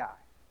is this guy?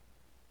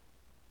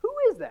 Who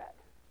is that?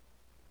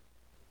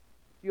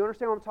 Do you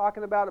understand what I'm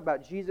talking about?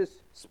 About Jesus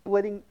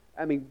driving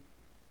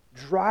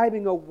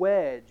a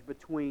wedge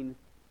between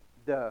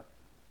the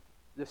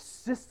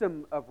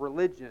system of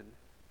religion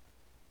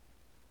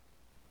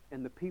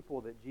and the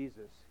people that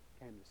Jesus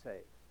came to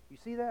save. You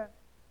see that?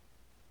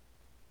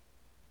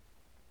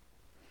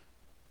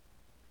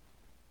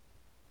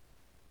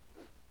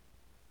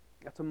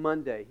 That's a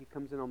Monday. He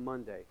comes in on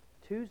Monday.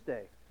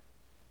 Tuesday,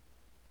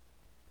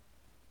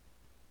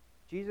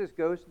 Jesus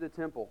goes to the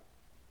temple.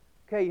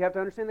 Okay, you have to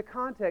understand the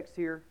context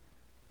here.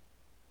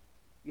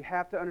 You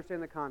have to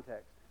understand the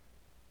context.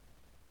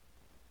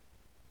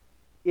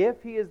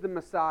 If He is the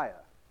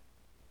Messiah,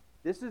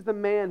 this is the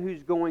man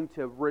who's going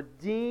to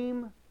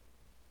redeem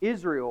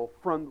Israel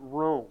from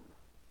Rome,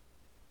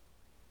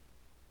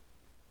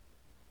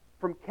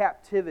 from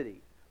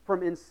captivity,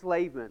 from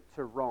enslavement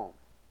to Rome.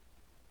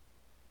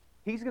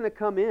 He's going to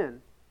come in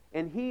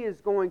and He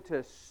is going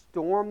to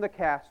storm the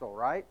castle,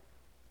 right?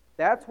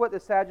 That's what the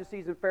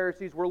Sadducees and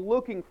Pharisees were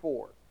looking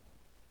for.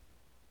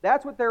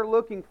 That's what they're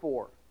looking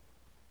for.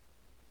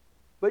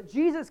 But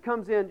Jesus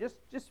comes in, just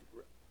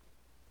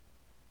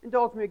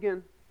indulge me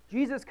again.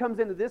 Jesus comes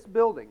into this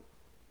building.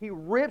 He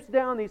rips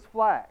down these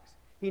flags.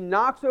 He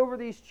knocks over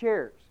these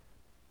chairs.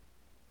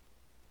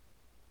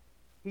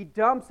 He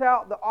dumps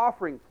out the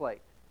offering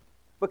plate.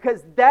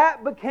 Because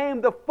that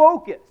became the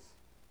focus.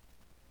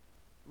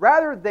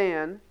 Rather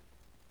than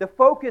the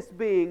focus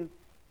being,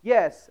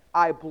 yes,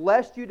 I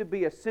blessed you to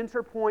be a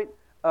center point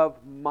of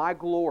my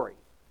glory.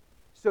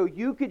 so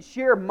you could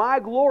share my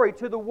glory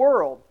to the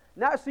world,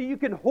 not so you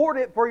can hoard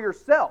it for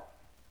yourself.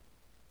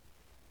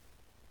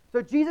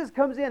 So Jesus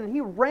comes in and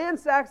he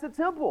ransacks the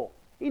temple.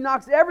 He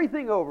knocks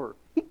everything over.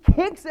 He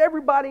kicks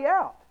everybody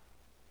out.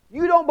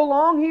 You don't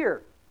belong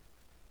here.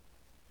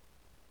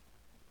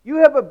 You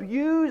have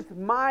abused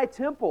my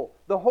temple,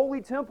 the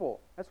holy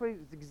temple. That's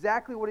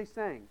exactly what he's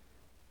saying.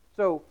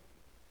 So,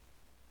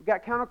 we've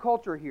got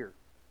counterculture here.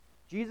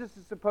 Jesus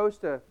is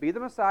supposed to be the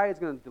Messiah. He's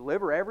going to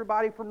deliver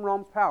everybody from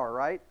Rome's power,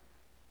 right?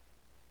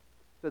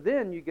 So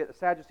then you get the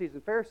Sadducees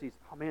and Pharisees.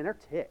 Oh man, they're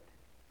ticked.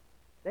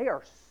 They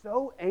are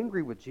so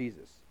angry with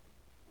Jesus.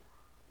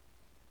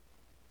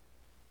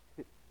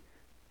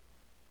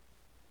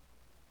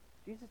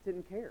 Jesus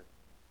didn't care.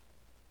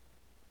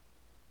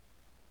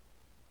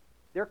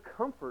 Their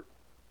comfort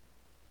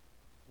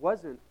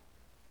wasn't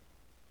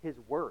his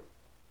worry.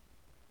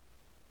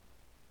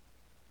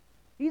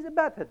 He's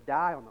about to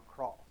die on the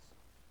cross.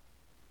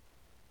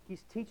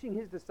 He's teaching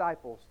his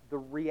disciples the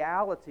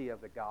reality of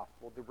the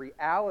gospel, the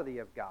reality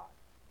of God.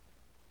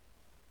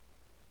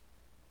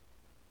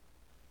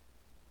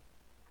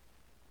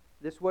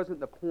 This wasn't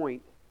the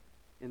point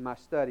in my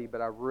study, but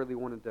I really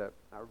wanted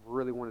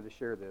to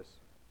share this.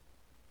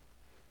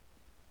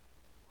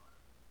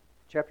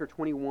 Chapter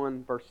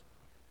 21, verse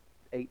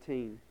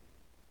 18.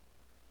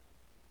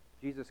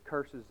 Jesus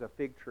curses a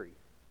fig tree.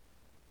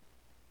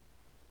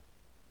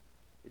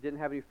 It didn't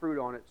have any fruit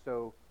on it,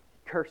 so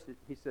he cursed it.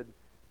 He said,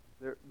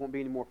 there won't be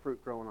any more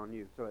fruit growing on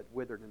you. So it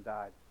withered and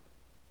died.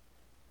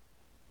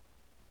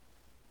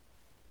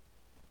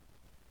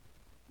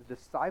 The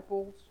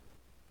disciples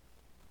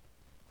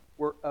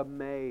were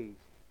amazed.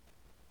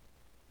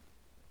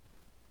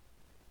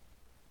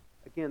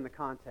 Again, the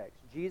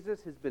context.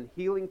 Jesus has been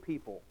healing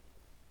people.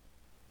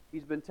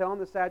 He's been telling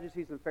the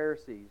Sadducees and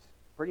Pharisees,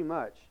 pretty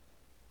much,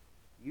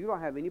 you don't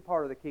have any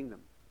part of the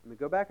kingdom. Let me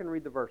go back and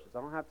read the verses.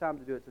 I don't have time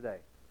to do it today.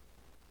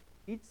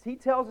 He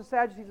tells the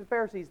Sadducees and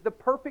Pharisees, the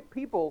perfect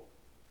people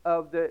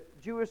of the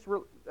Jewish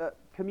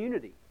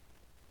community,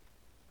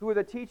 who are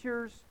the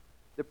teachers,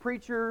 the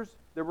preachers,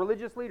 the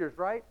religious leaders,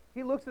 right?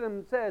 He looks at them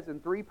and says in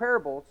 3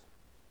 parables,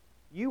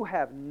 you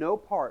have no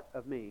part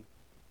of me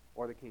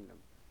or the kingdom.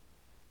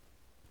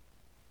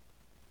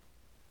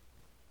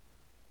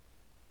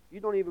 You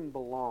don't even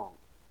belong.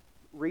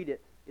 Read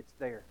it. It's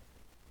there.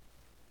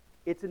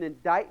 It's an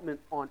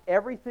indictment on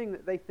everything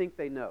that they think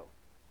they know.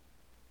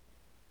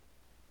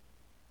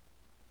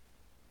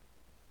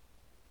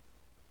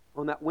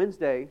 On that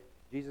Wednesday,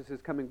 Jesus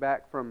is coming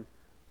back from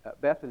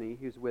Bethany.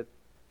 He was with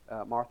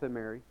Martha and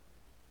Mary.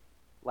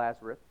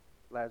 Lazarus,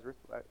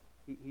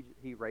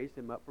 he raised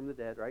him up from the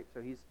dead, right?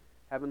 So he's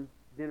having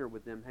dinner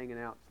with them, hanging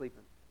out,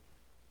 sleeping,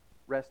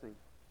 resting.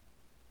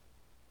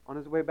 On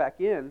his way back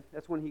in,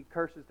 that's when he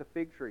curses the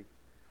fig tree.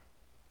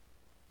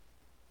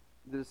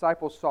 The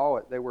disciples saw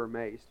it. They were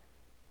amazed.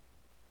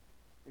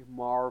 They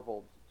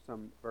marveled,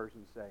 some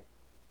versions say.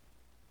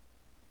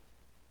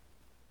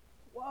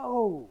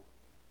 Whoa!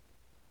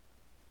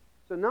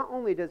 So not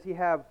only does he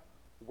have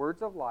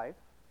words of life,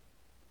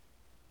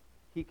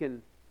 he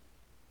can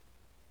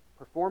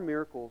perform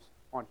miracles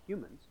on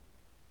humans,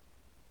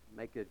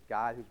 make a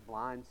guy who's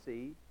blind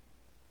see,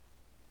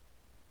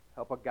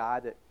 help a guy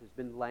that has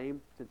been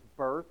lame since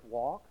birth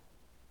walk.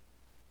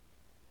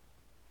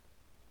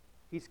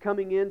 He's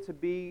coming in to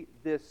be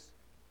this,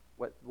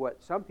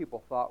 what some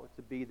people thought was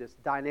to be this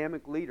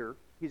dynamic leader.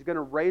 He's going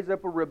to raise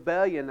up a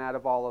rebellion out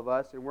of all of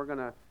us, and we're going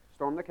to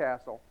storm the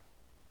castle.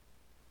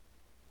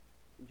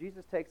 And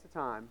Jesus takes the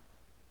time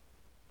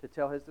to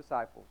tell his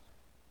disciples,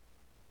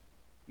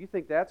 you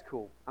think that's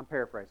cool? I'm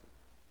paraphrasing.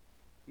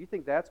 You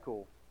think that's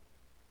cool?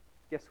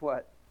 Guess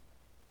what?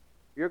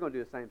 You're going to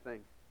do the same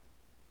thing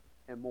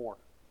and more.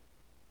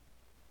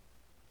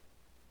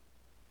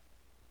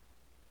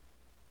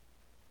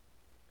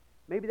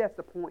 Maybe that's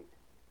the point.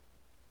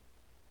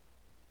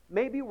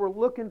 Maybe we're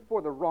looking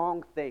for the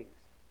wrong things.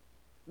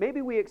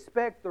 Maybe we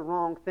expect the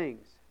wrong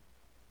things.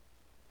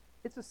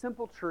 It's a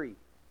simple tree.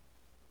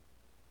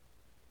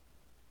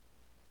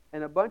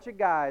 And a bunch of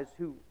guys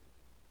who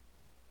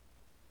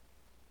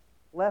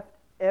left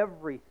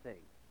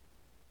everything.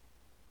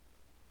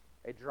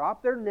 They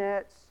dropped their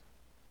nets.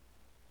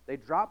 They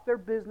dropped their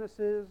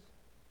businesses.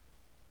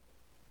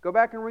 Go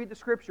back and read the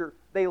scripture.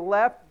 They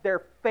left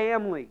their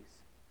families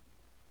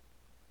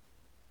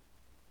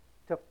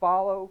to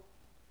follow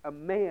a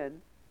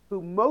man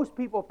who most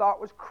people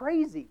thought was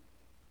crazy.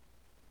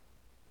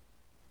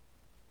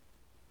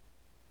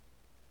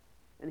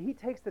 And he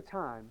takes the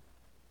time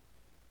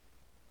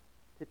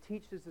to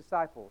teach his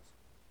disciples,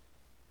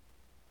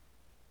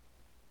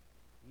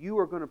 you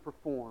are going to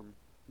perform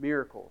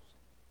miracles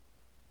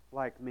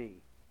like me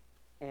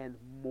and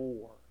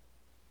more.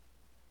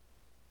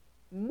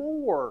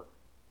 More.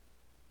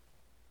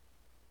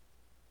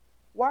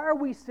 Why are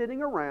we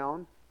sitting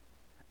around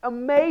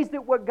amazed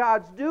at what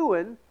God's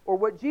doing or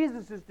what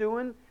Jesus is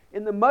doing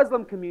in the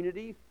Muslim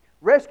community,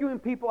 rescuing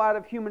people out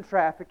of human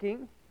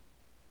trafficking,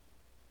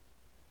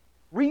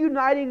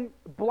 reuniting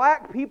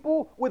black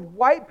people with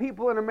white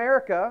people in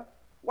America?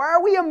 Why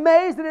are we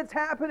amazed that it's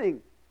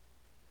happening?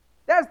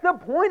 That's the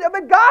point of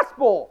the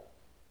gospel.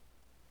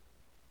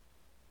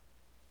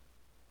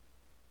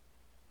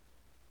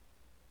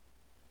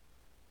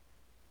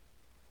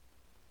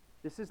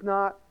 This is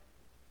not,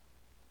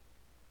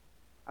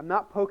 I'm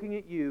not poking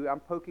at you,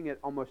 I'm poking at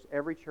almost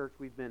every church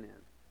we've been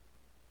in.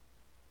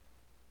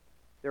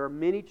 There are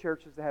many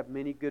churches that have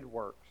many good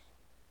works.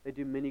 They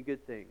do many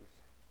good things.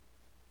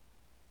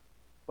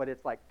 But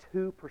it's like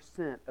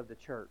 2% of the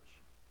church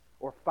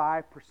or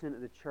 5% of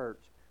the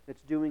church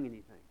that's doing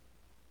anything.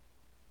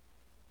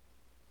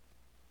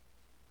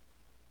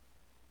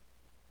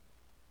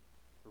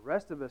 The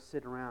rest of us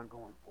sit around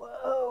going,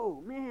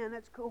 whoa, man,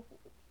 that's cool.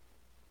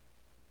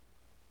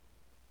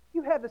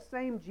 You have the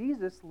same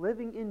Jesus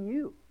living in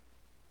you.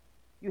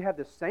 You have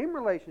the same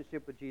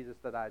relationship with Jesus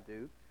that I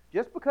do.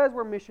 Just because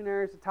we're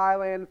missionaries to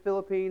Thailand,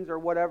 Philippines, or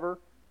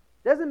whatever,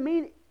 doesn't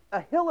mean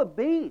a hill of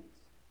beans.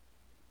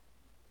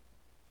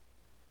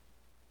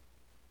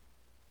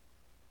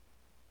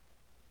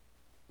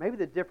 Maybe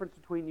the difference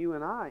between you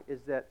and I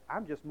is that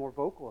I'm just more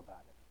vocal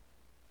about it.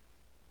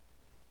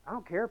 I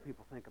don't care what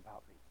people think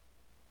about me.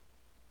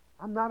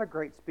 I'm not a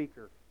great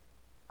speaker.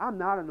 I'm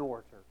not an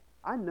orator.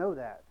 I know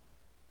that.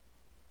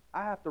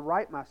 I have to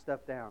write my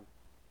stuff down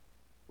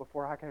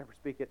before I can ever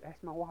speak it.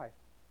 Ask my wife.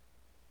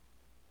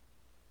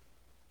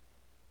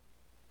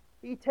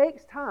 He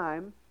takes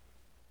time.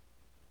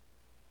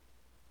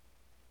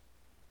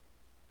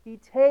 He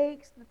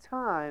takes the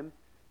time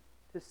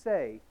to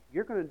say,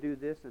 you're going to do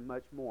this and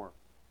much more.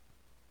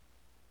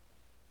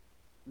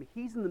 I mean,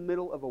 he's in the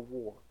middle of a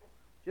war.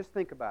 Just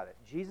think about it.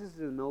 Jesus is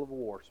in the middle of a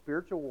war.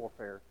 Spiritual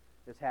warfare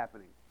is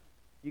happening.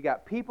 You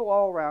got people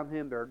all around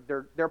him.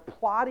 They're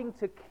plotting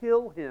to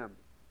kill him.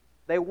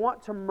 They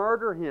want to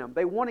murder him.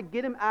 They want to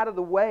get him out of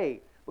the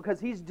way because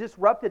he's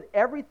disrupted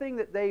everything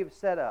that they've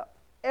set up.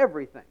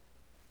 Everything.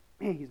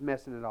 Man, he's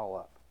messing it all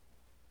up.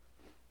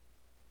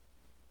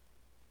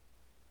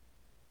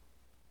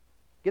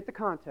 Get the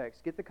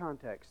context. Get the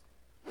context.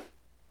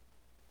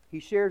 He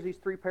shares these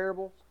 3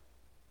 parables.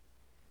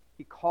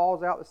 He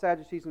calls out the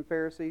Sadducees and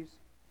Pharisees.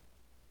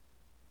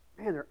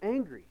 Man, they're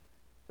angry.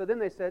 So then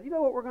they said, you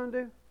know what we're going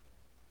to do?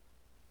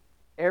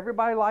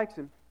 Everybody likes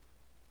him.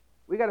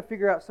 We got to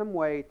figure out some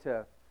way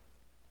to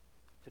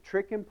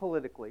trick him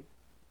politically,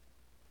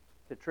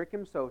 to trick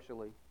him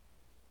socially,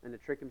 and to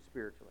trick him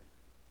spiritually.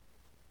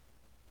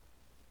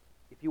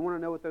 If you want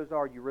to know what those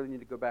are, you really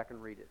need to go back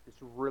and read it.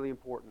 It's really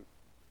important.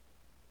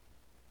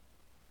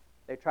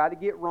 They tried to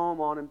get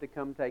Rome on him to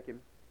come take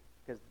him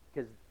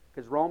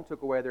because Rome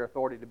took away their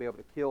authority to be able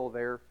to kill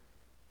their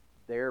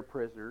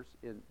prisoners,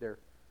 their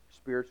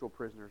spiritual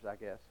prisoners, I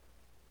guess.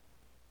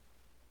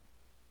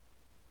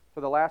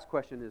 So the last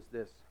question is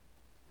this.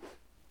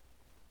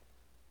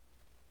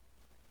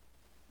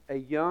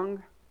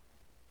 In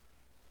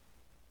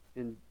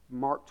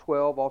Mark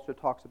 12 also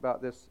talks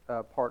about this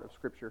part of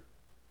Scripture.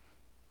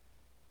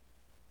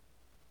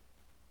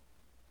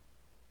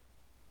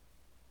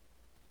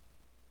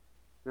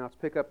 Now let's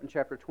pick up in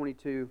chapter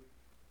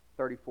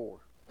 22:34.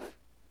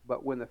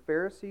 But when the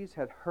Pharisees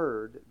had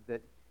heard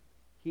that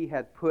he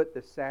had put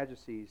the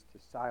Sadducees to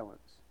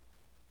silence,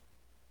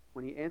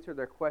 when he answered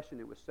their question,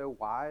 it was so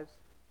wise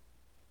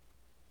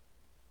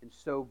and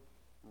so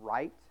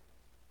right.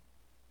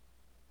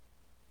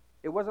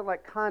 It wasn't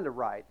like kind of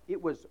right.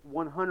 It was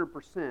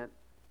 100%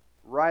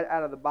 right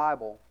out of the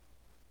Bible.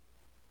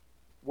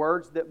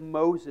 Words that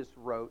Moses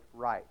wrote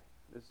right.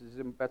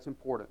 That's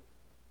important.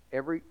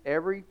 Every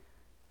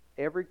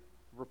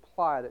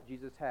reply that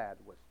Jesus had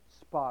was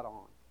spot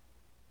on.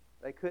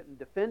 They couldn't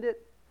defend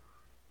it.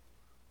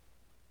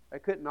 They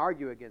couldn't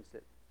argue against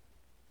it.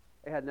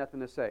 They had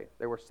nothing to say.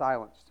 They were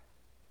silenced.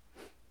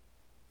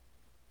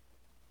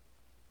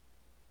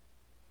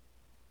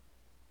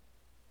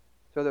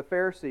 So the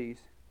Pharisees,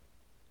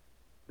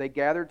 they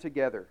gathered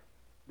together.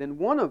 Then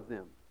one of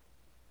them,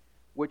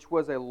 which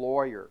was a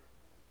lawyer,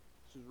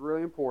 this is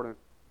really important.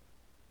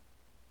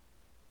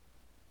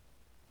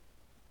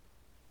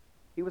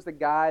 He was the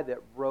guy that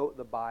wrote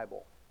the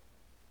Bible.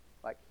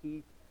 Like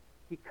he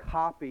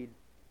copied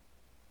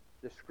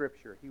the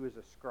Scripture. He was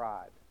a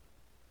scribe.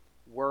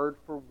 Word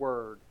for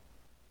word.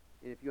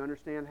 And if you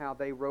understand how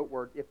they wrote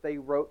word, if they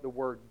wrote the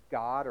word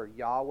God or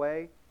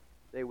Yahweh,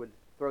 they would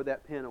throw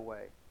that pen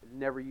away and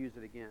never use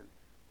it again.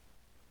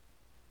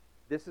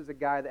 This is a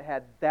guy that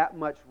had that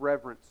much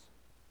reverence,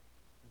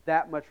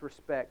 that much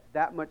respect,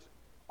 that much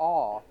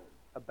awe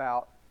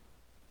about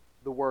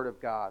the Word of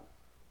God.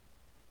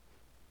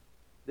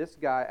 This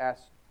guy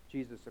asked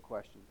Jesus a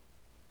question.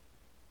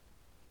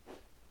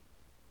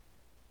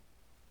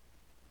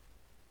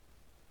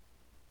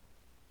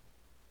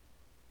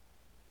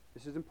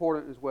 This is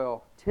important as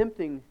well.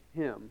 Tempting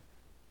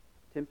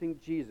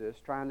Jesus,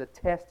 trying to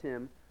test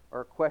him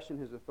or question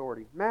his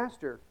authority.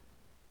 Master,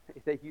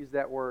 they use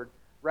that word.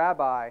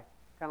 Rabbi,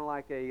 kind of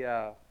like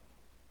a,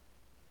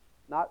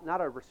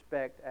 not a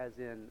respect as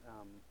in,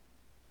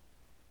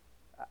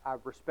 I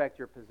respect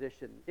your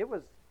position. It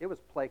was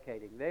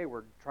placating. They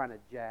were trying to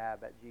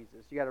jab at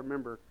Jesus. You got to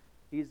remember,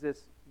 he's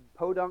this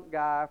podunk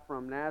guy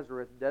from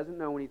Nazareth, doesn't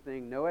know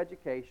anything, no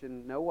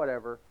education, no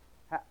whatever.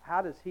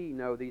 How does he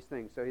know these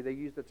things? So they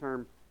use the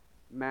term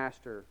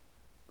master,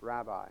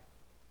 rabbi.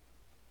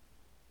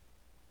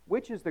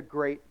 Which is the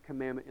great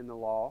commandment in the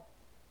law?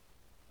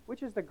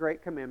 Which is the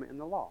great commandment in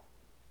the law?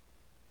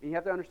 And you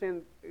have to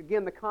understand,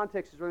 again, the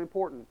context is really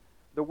important.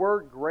 The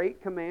word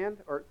great command,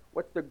 or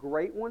what's the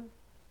great one?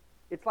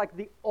 It's like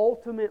the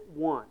ultimate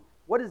one.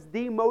 What is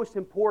the most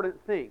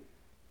important thing?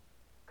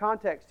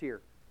 Context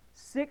here.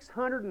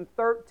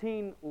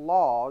 613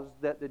 laws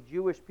that the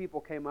Jewish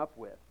people came up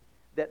with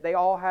that they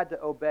all had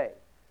to obey.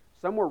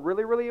 Some were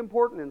really, really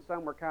important, and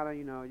some were kind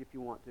of, if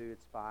you want to,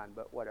 it's fine,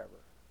 but whatever.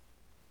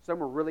 Some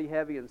were really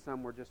heavy, and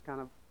some were just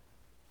kind of,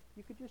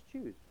 you could just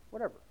choose,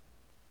 whatever.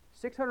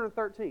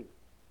 613.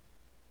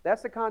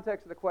 That's the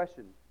context of the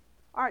question.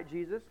 All right,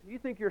 Jesus, you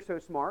think you're so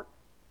smart.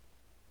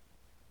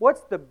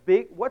 What's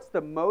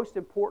the most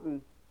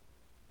important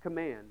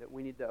command that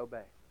we need to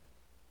obey?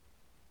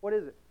 What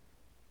is it?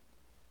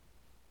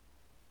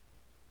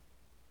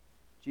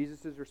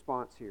 Jesus'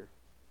 response here.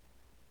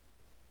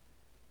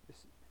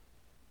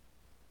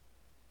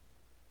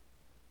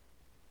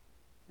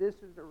 This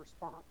is the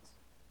response.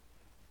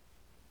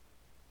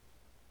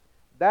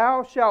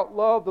 Thou shalt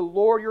love the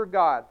Lord your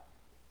God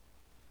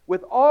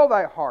with all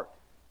thy heart,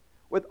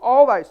 with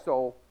all thy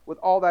soul, with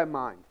all thy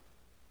mind.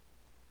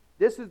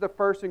 This is the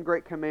first and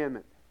great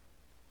commandment.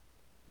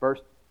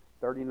 Verse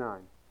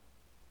 39.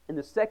 And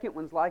the second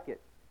one's like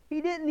it.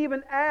 He didn't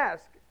even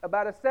ask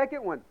about a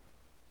second one.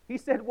 He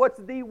said, what's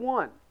the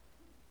one?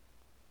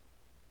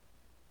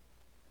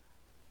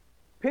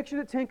 Picture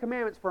the Ten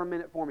Commandments for a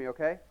minute for me,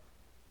 okay?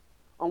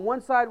 On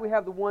one side, we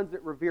have the ones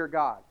that revere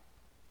God.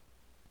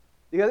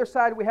 The other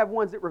side, we have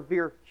ones that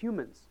revere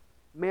humans,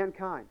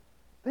 mankind.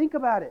 Think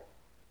about it.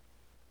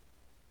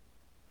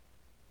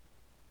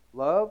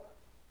 Love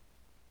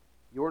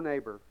your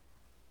neighbor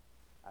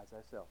as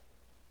thyself.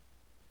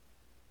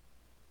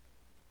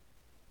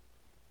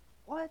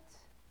 What?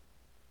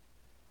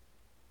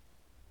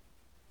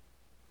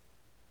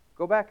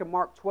 Go back in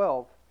Mark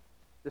 12.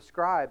 The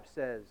scribe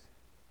says,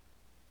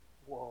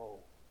 whoa.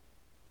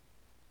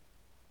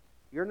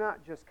 You're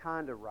not just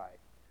kind of right.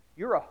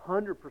 You're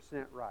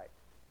 100% right.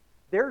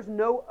 There's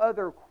no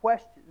other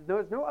question.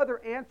 There's no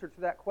other answer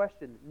to that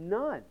question.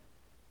 None.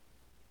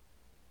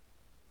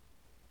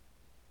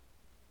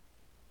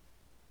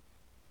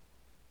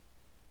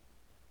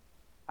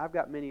 I've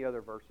got many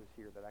other verses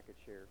here that I could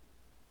share.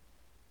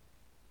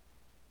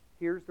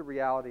 Here's the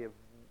reality of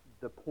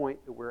the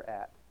point that we're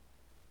at.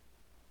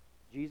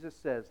 Jesus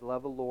says,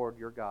 love the Lord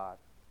your God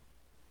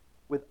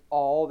with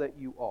all that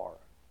you are,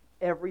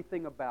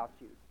 everything about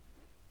you.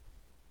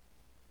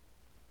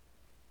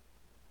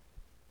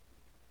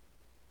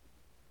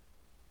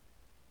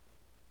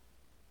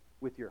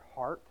 With your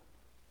heart,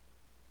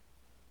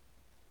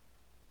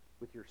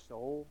 with your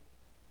soul,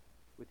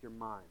 with your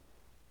mind.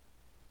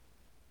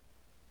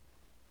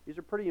 These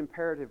are pretty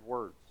imperative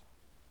words.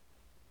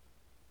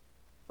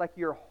 It's like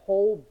your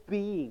whole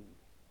being.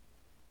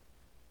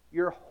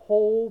 Your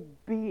whole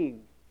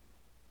being.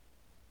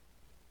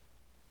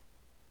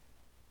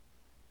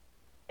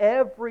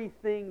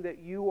 Everything that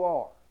you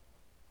are.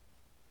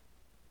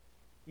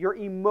 Your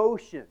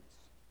emotions,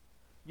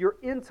 your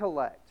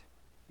intellect,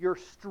 your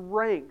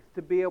strength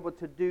to be able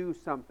to do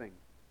something.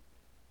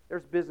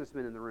 There's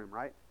businessmen in the room,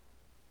 right?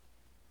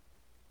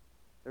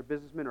 They're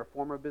businessmen or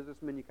former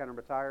businessmen, you kind of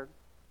retired.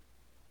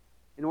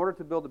 In order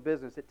to build a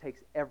business, it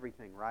takes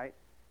everything, right?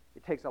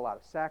 It takes a lot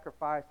of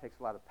sacrifice, takes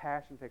a lot of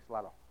passion, takes a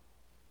lot of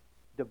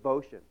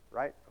devotion,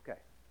 right? Okay.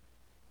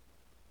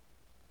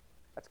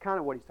 That's kind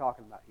of what he's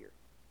talking about here.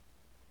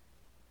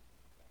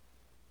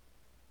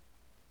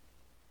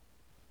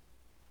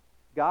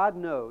 God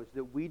knows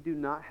that we do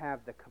not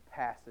have the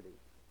capacity,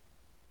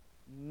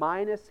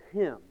 minus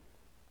Him,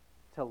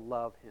 to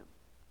love Him.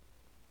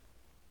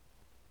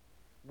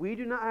 We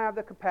do not have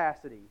the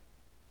capacity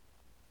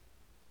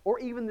or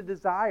even the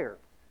desire.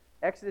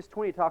 Exodus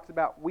 20 talks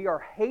about we are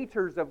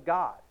haters of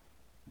God.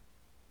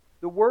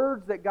 The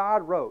words that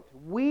God wrote,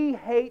 we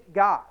hate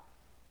God.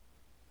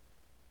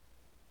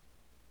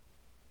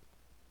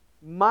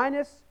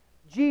 Minus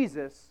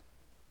Jesus,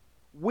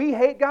 we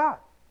hate God.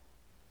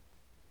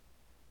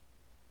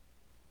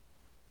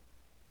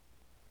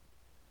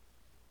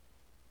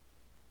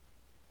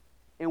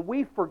 And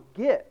we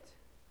forget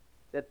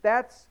that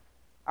that's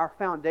our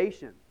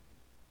foundation.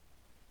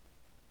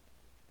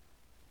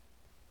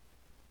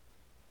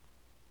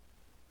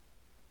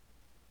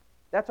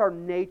 That's our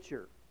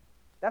nature.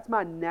 That's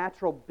my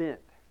natural bent.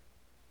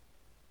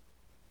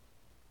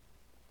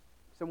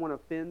 Someone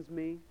offends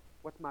me,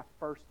 what's my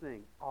first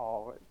thing?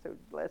 Oh, so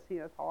bless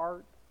his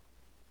heart.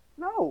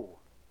 No.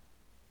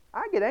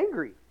 I get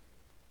angry.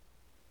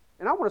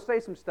 And I want to say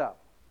some stuff.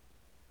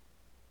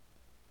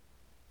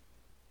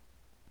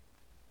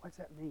 What does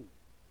that mean?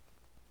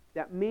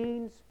 That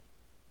means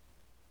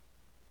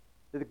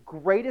that the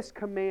greatest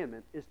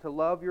commandment is to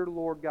love your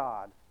Lord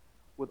God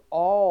with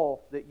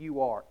all that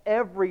you are,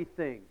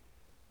 everything.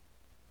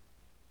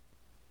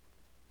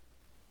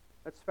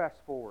 Let's fast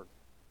forward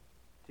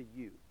to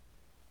you.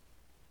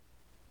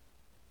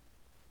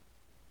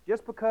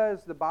 Just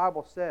because the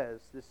Bible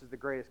says this is the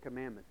greatest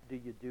commandment, do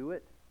you do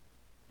it?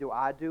 Do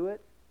I do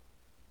it?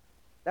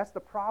 That's the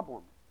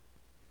problem.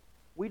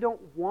 We don't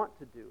want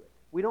to do it.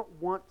 We don't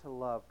want to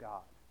love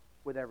God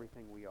with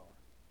everything we are.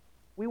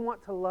 We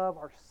want to love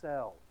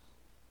ourselves.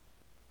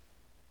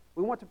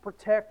 We want to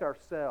protect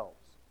ourselves.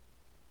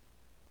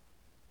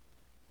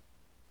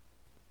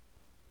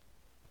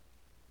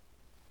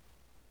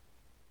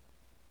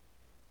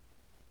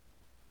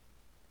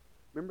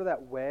 Remember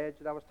that wedge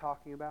that I was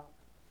talking about?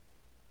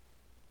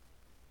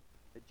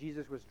 That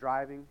Jesus was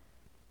driving?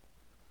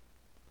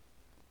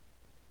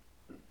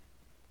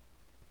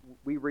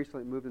 We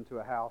recently moved into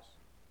a house,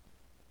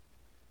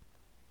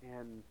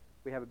 and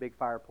we have a big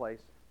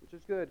fireplace, which is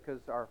good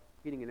because our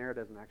heating and air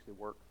doesn't actually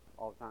work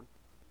all the time.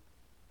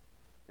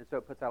 And so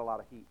it puts out a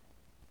lot of heat.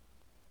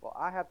 Well,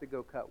 I have to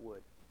go cut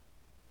wood.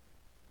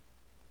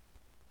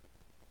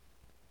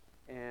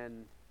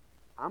 And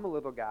I'm a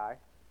little guy,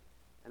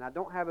 and I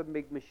don't have a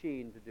big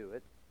machine to do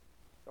it,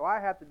 so I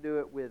have to do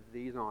it with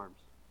these arms.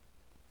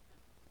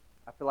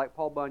 I feel like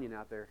Paul Bunyan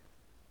out there,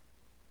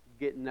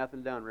 getting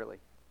nothing done, really.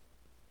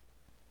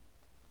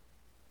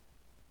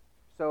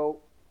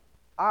 So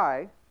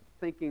I,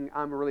 thinking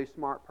I'm a really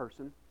smart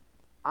person,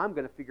 I'm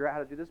going to figure out how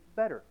to do this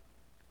better.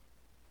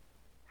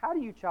 How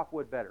do you chop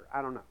wood better?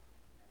 I don't know.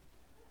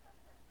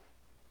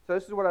 So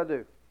this is what I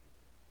do.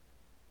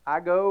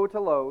 I go to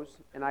Lowe's,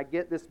 and I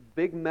get this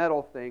big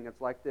metal thing that's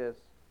like this.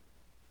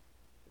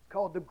 It's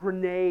called the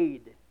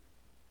Grenade.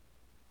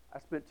 I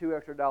spent $2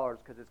 extra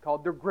because it's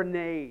called the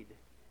Grenade.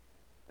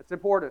 It's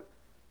important.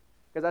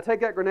 Because I take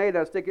that grenade,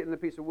 I stick it in a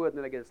piece of wood, and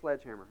then I get a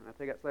sledgehammer. And I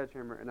take that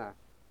sledgehammer, and I...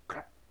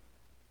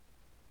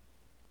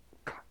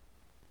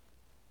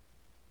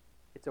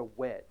 It's a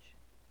wedge.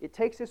 It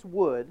takes this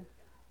wood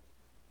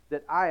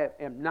that I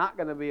am not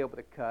going to be able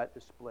to cut,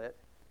 to split,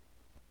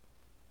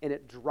 and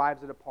it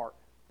drives it apart.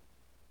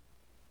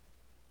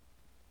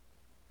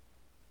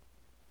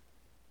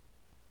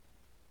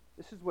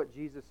 This is what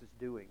Jesus is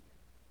doing.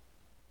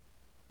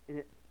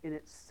 And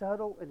it's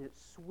subtle, and it's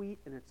sweet,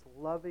 and it's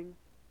loving.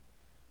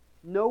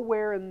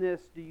 Nowhere in this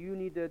do you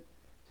need to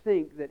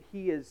think that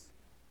he is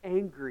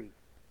angry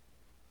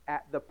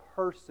at the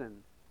person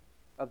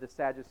of the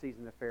Sadducees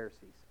and the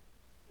Pharisees.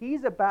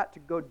 He's about to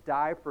go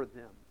die for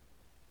them.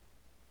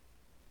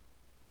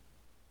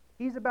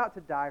 He's about to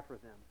die for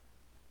them.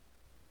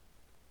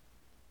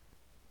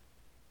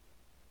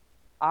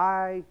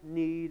 I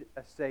need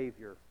a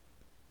Savior.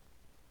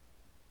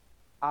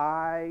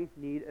 I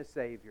need a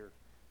Savior.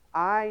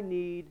 I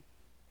need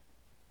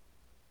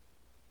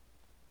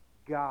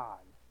God.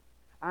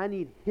 I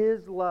need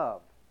His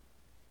love.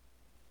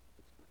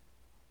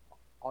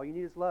 All you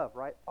need is love,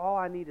 right? All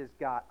I need is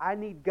God. I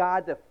need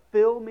God to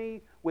fill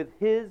me with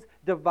His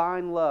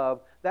divine love.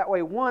 That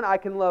way, one, I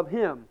can love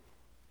Him.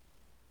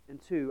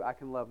 And two, I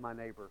can love my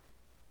neighbor.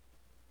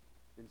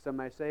 And some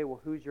may say,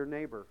 well, who's your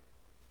neighbor?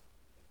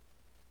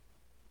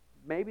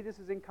 Maybe this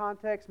is in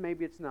context,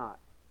 maybe it's not.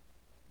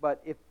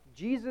 But if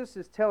Jesus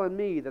is telling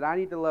me that I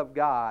need to love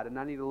God and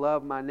I need to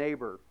love my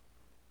neighbor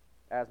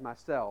as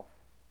myself,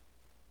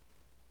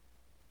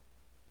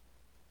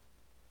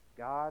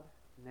 God,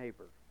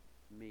 neighbor,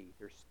 me.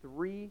 There's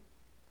 3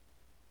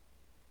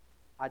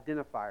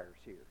 identifiers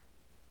here.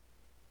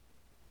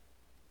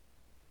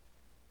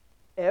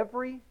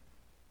 Every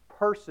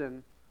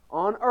person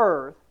on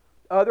earth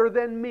other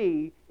than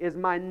me is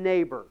my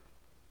neighbor.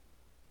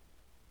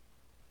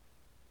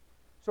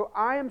 So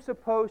I am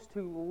supposed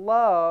to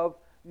love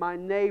my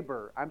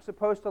neighbor. I'm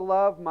supposed to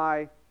love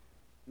my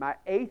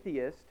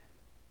atheist,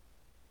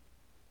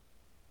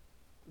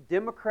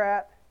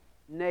 Democrat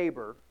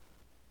neighbor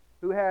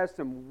who has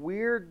some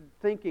weird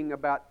thinking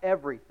about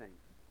everything.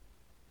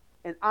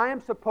 And I am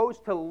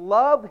supposed to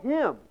love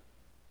him,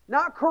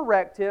 not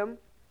correct him.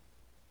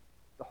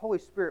 The Holy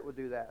Spirit will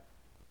do that.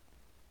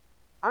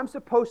 I'm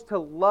supposed to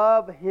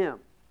love him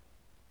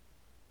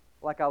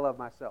like I love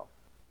myself.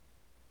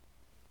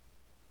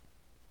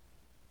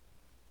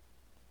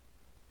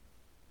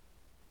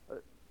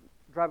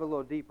 Drive a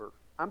little deeper.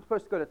 I'm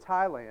supposed to go to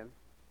Thailand,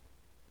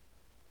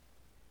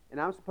 and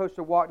I'm supposed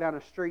to walk down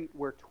a street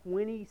where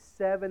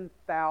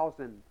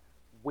 27,000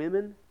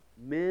 women,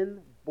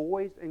 men,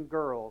 boys, and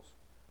girls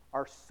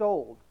are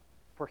sold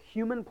for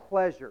human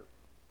pleasure.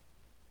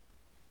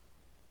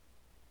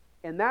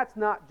 And that's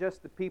not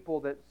just the people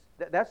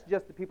that's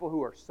just the people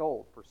who are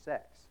sold for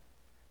sex.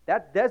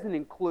 That doesn't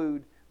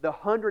include the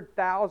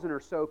 100,000 or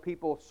so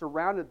people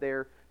surrounded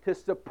there to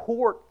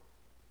support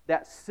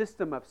that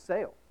system of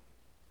sale.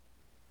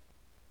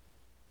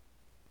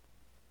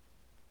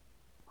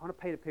 I want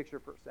to paint a picture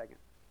for a second.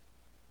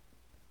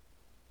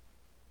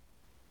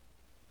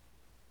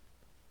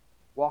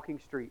 Walking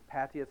street,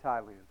 Pattaya,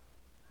 Thailand.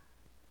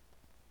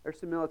 There's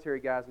some military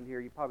guys in here.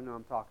 You probably know what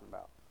I'm talking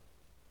about.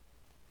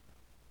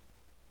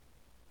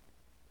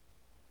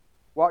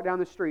 Walk down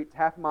the street, it's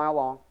half a mile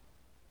long.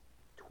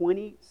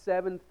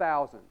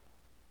 27,000.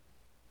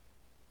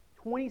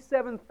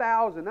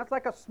 27,000. That's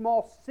like a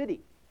small city.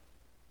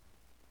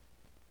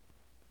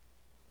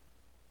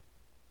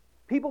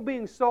 People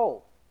being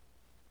sold.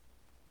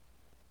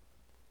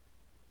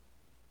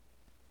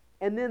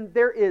 And then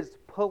there is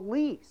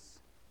police.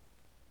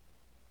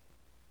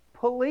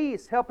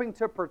 Police helping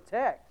to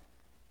protect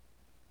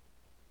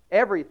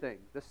everything.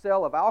 The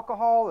sale of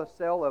alcohol, the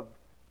sale of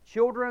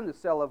children, the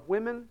sale of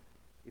women.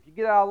 If you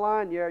get out of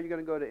line, yeah, you're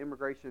going to go to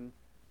immigration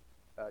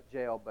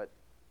jail, but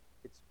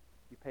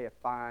you pay a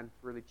fine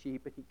really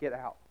cheap and you get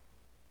out.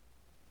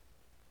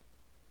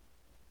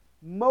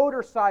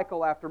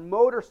 Motorcycle after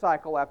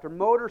motorcycle after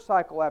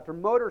motorcycle after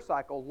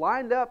motorcycle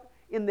lined up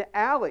in the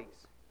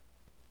alleys.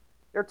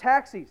 They're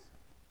taxis.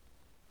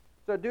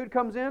 So a dude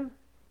comes in,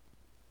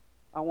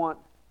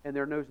 and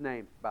there are no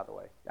names, by the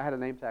way. I had a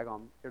name tag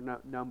on them. They're no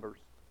numbers.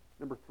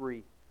 Number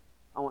 3.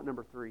 I want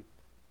number 3.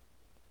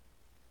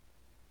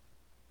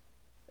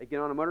 They get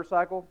on a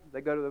motorcycle,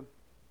 they go to the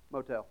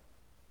motel.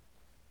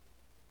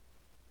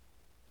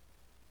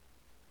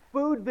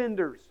 Food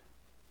vendors.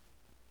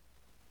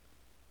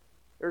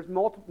 There's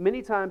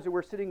many times that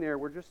we're sitting there,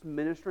 we're just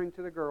ministering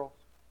to the girls.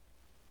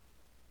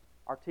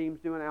 Our team's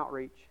doing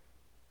outreach.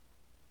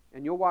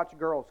 And you'll watch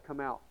girls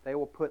come out. They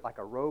will put like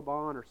a robe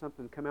on or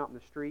something, come out in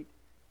the street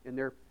in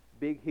their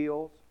big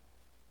heels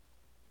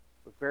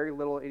with very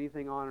little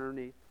anything on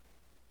underneath.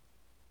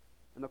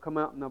 And they'll come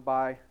out and they'll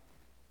buy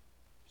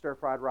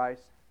stir-fried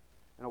rice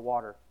and a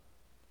water.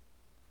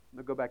 And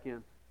they'll go back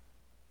in.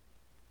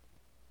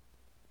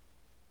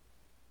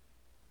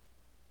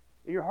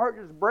 And your heart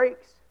just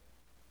breaks.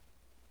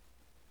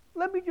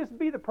 Let me just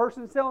be the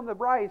person selling the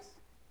rice.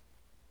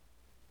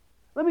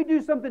 Let me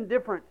do something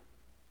different.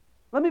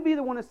 Let me be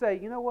the one to say,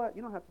 you know what?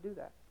 You don't have to do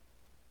that.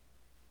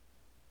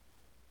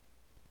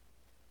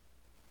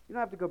 You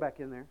don't have to go back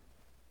in there.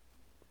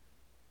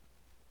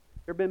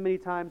 There have been many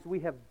times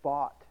we have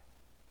bought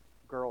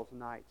girls'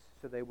 nights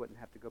so they wouldn't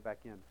have to go back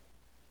in.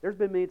 There's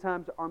been many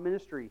times our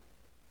ministry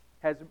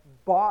has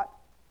bought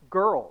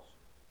girls,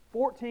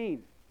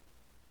 14,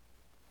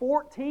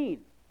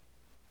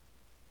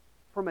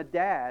 from a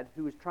dad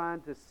who was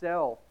trying to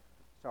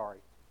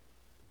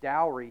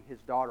dowry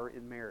his daughter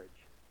in marriage.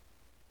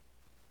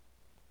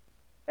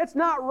 It's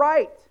not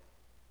right.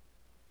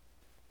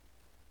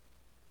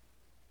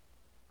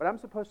 But I'm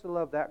supposed to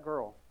love that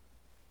girl.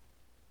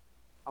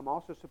 I'm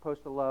also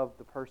supposed to love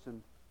the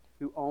person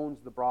who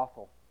owns the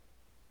brothel.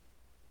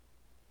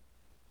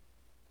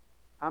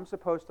 I'm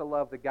supposed to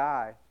love the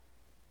guy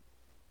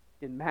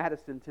in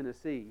Madison,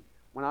 Tennessee.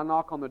 When I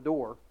knock on the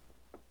door,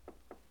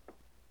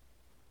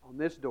 on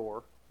this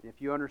door, and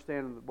if you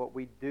understand what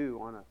we do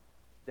on a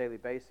daily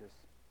basis,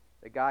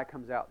 the guy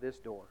comes out this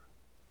door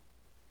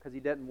because he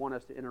doesn't want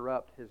us to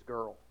interrupt his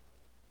girl.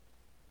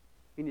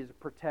 He needs to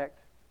protect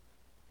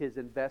his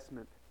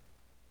investment.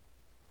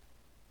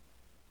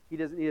 He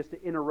doesn't need us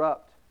to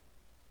interrupt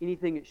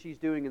anything that she's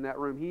doing in that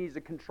room. He needs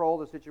to control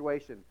the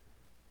situation.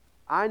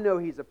 I know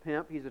he's a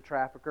pimp. He's a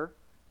trafficker.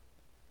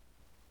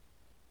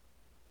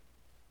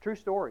 True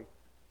story.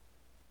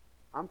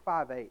 I'm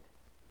 5'8",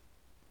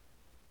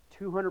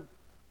 200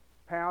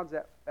 pounds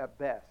at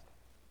best.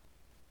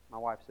 My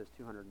wife says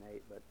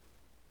 208, but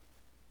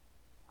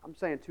I'm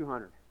saying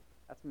 200.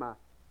 That's my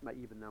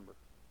even number.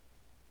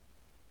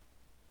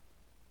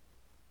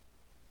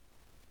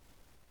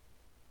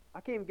 I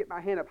can't even get my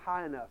hand up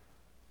high enough.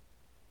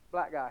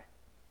 Black guy.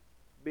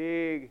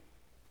 Big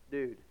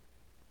dude.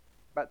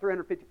 About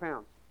 350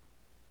 pounds.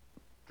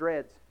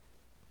 Dreads.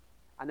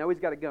 I know he's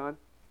got a gun.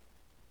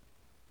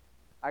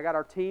 I got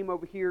our team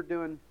over here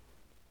doing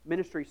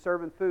ministry,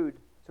 serving food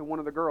to one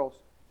of the girls.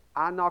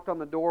 I knocked on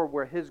the door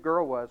where his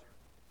girl was.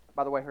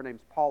 By the way, her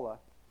name's Paula.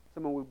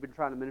 Someone we've been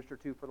trying to minister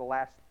to for the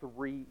last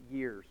 3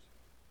 years.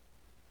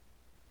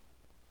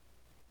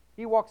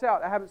 He walks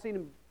out. I haven't seen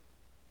him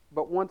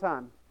but one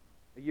time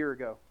a year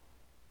ago.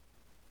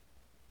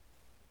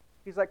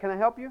 He's like, "Can I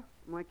help you?"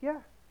 I'm like, "Yeah."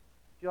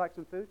 "Would you like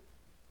some food?"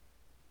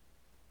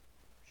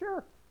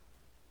 "Sure."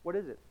 "What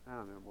is it?" I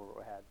don't remember what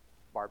we had.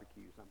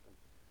 Barbecue or something.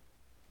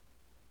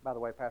 By the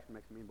way, Pastor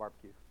makes a mean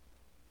barbecue.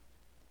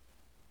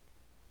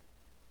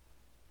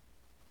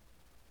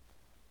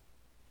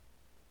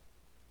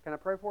 "Can I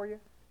pray for you?"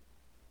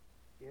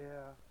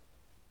 "Yeah."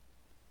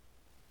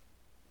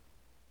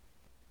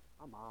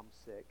 "My mom's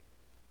sick."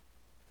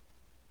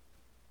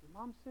 "Your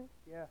mom's sick?"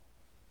 "Yeah,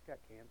 she's got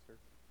cancer."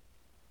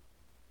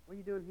 "What are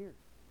you doing here?"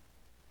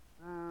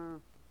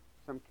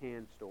 Some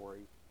canned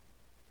story.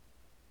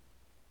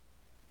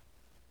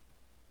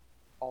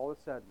 All of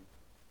a sudden,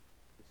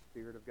 the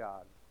Spirit of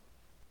God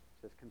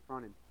says,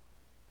 "Confront him."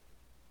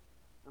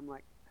 I'm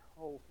like,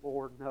 "Oh,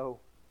 Lord, no.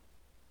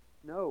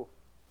 No.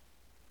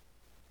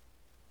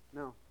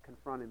 No,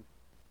 confront him."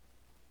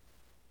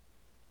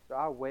 So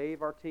I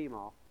wave our team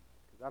off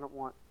because I don't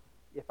want,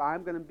 if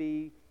I'm going to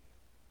be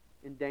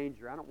in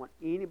danger, I don't want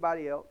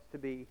anybody else to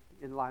be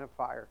in line of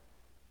fire.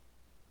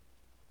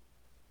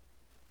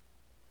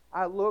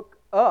 I look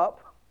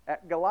up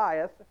at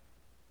Goliath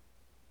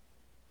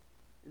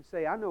and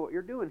say, "I know what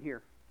you're doing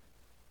here.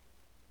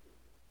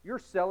 You're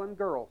selling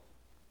girls,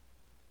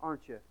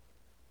 aren't you?"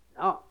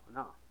 No.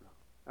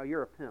 "Oh,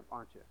 you're a pimp,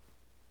 aren't you?"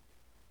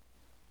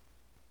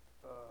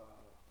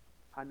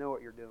 "I know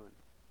what you're doing.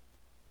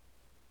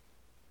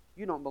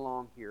 You don't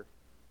belong here.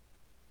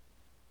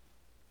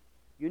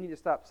 You need to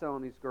stop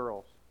selling these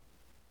girls.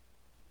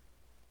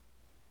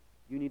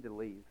 You need to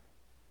leave.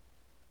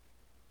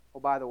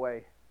 Oh, by the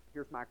way,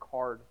 here's my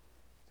card.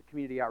 It's a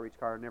community outreach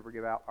card. I never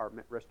give out our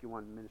Rescue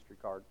One ministry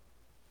card.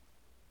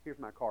 Here's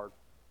my card.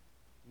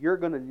 You're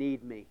going to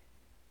need me.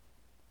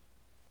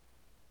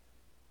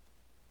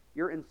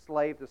 You're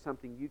enslaved to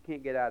something you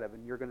can't get out of,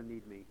 and you're going to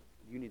need me.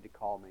 You need to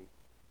call me.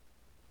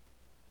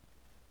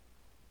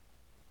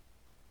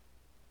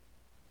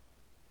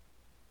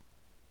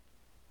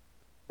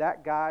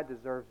 That guy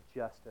deserves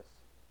justice.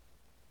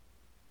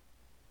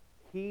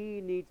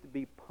 He needs to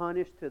be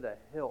punished to the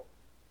hilt.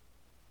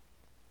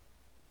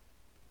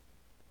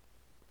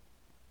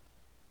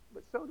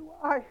 But so do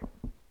I.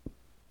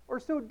 Or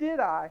so did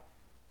I.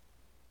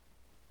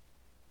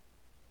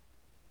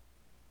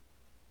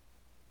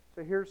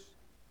 So here's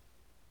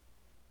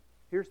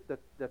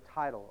the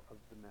title of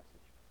the message.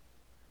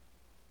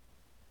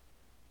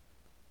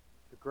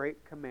 The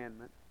Great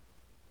Commandment,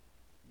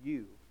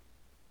 You,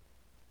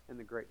 and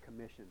the Great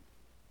Commission.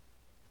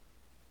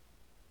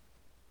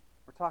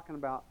 We're talking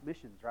about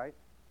missions, right?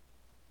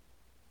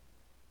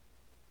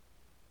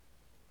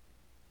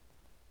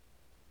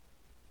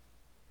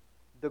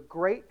 The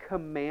Great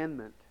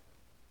Commandment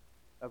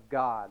of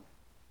God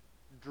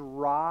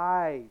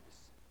drives.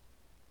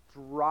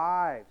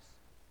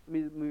 Let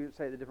me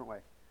say it a different way.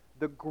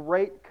 The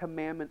Great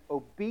Commandment,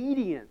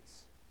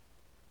 obedience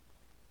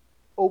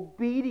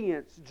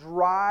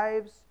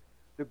drives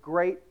the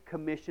Great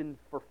Commission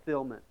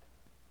fulfillment.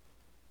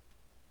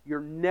 You're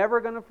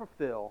never going to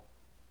fulfill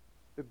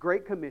the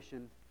Great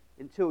Commission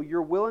until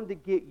you're willing to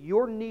get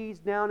your knees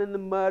down in the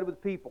mud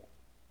with people.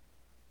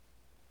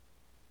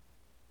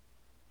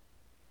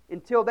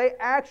 Until they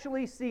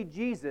actually see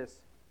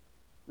Jesus,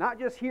 not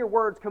just hear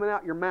words coming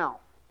out your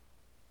mouth.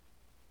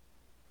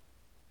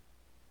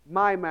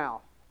 My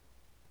mouth.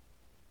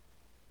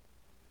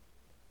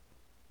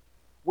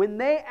 When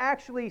they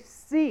actually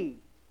see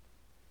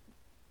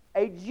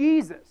a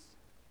Jesus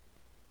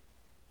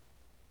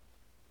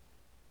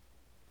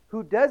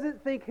who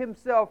doesn't think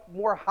himself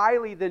more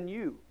highly than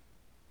you,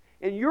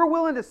 and you're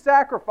willing to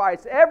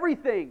sacrifice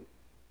everything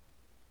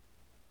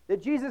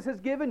that Jesus has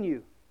given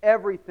you,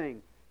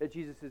 everything that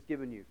Jesus has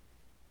given you.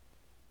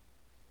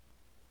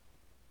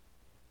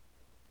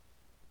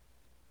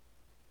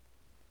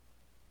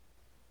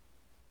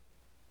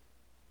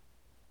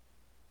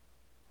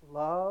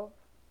 Love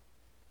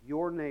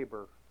your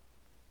neighbor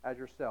as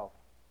yourself.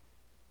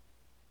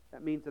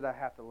 That means that I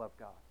have to love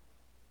God.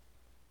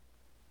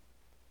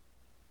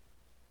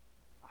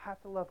 I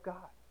have to love God.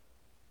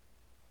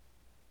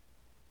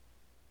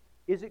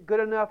 Is it good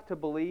enough to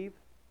believe?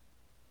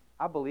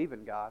 I believe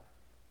in God.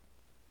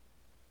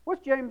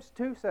 What's James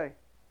 2 say?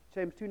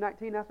 James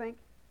 2:19, I think.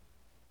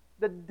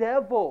 The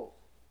devils,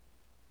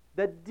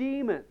 the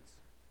demons,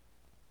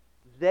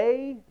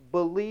 they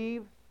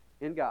believe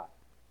in God.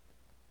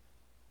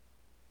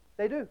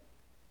 They do.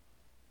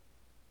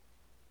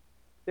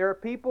 There are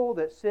people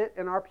that sit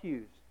in our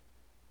pews.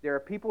 There are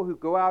people who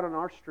go out on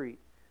our street.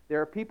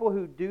 There are people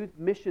who do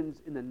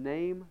missions in the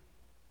name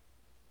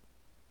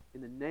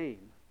of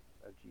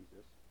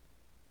Jesus,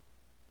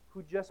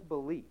 who just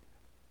believe.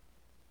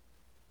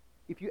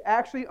 If you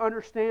actually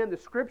understand the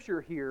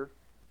Scripture here,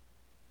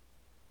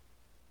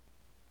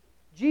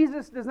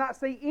 Jesus does not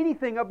say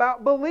anything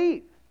about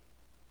belief.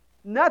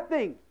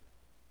 Nothing.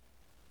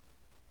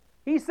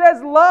 He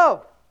says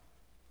love.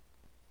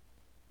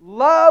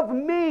 Love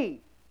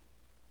me.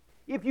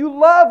 If you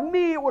love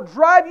me, it will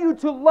drive you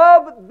to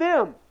love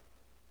them.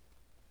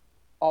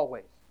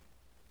 Always.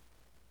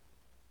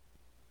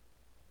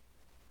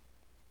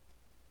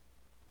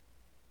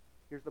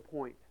 Here's the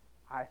point,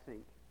 I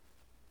think.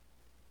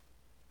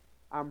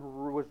 I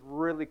was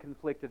really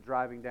conflicted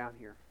driving down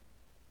here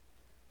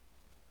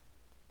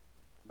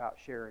about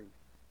sharing.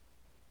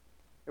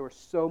 There was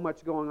so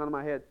much going on in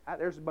my head.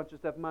 There's a bunch of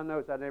stuff in my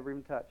notes I never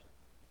even touched.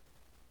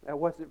 That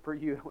wasn't for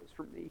you, that was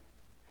for me.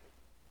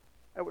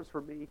 That was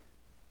for me.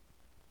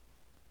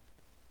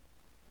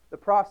 The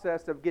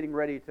process of getting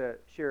ready to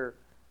share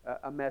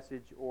a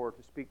message or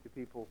to speak to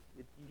people,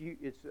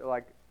 it's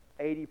like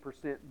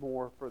 80%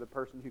 more for the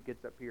person who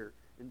gets up here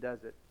and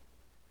does it.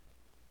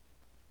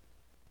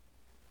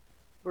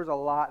 There's a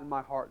lot in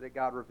my heart that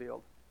God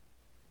revealed.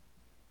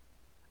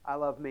 I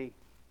love me.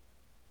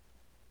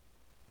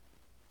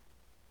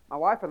 My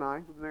wife and I,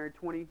 we've been married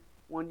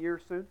 21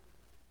 years soon.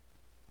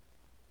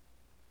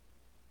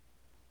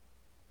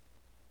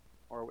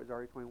 Or it was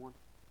already 21?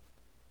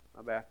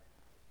 My bad.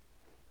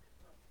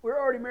 We're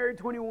already married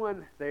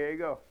 21. There you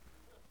go.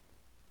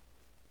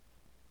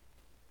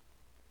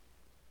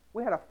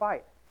 We had a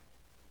fight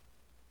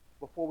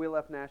before we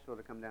left Nashville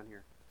to come down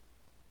here.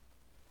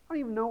 I don't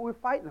even know what we were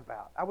fighting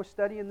about. I was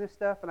studying this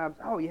stuff, and I'm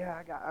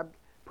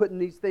putting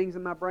these things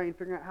in my brain,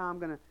 figuring out how I'm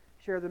going to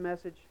share the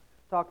message.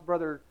 Talked to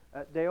Brother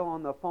Dale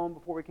on the phone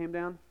before we came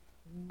down.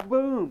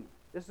 Boom!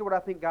 This is what I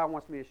think God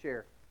wants me to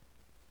share.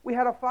 We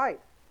had a fight.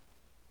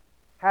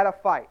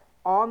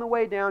 On the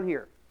way down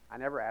here. I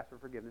never asked for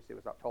forgiveness. It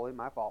was totally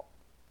my fault.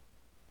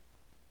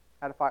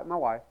 Had a fight with my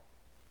wife.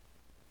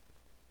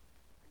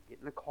 I get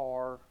in a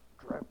car,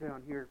 drive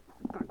down here,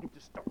 I'm going to get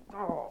this stuff.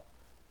 Oh.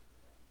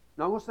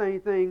 Not going to say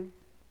anything.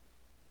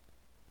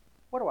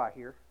 What do I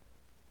hear?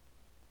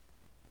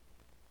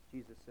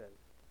 Jesus says,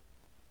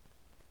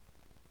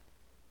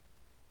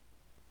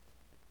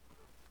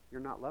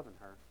 you're not loving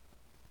her.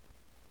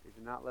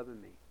 You're not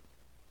loving me.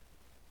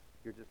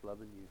 You're just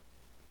loving you.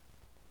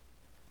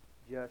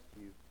 Just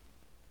you.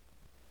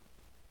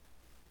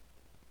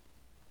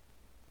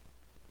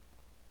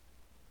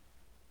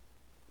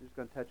 I'm just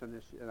going to touch on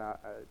this, and I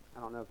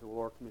don't know if the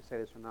Lord can me say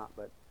this or not,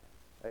 but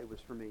it was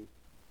for me.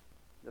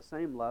 The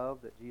same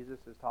love that Jesus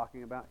is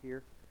talking about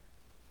here,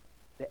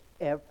 that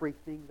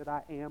everything that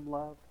I am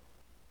love,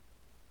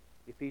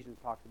 Ephesians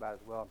talks about as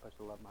well. I'm supposed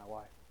to love my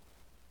wife.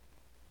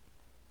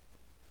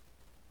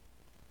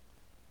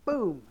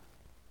 Boom!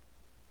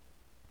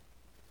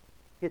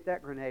 Hit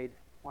that grenade.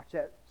 Watch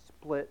that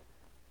split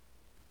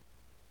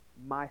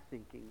my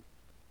thinking.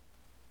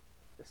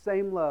 The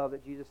same love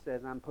that Jesus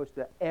says, I'm supposed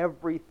to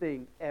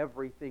everything.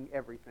 Everything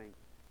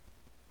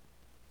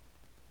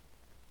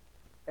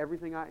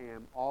I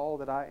am, all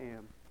that I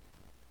am,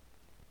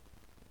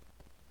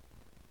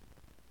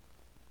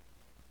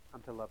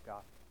 I'm to love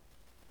God.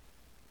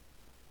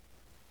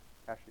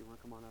 Pastor, you want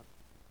to come on up?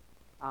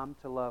 I'm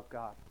to love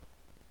God.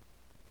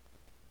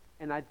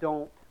 And I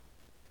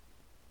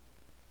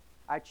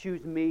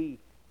choose me.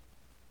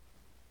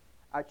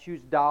 I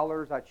choose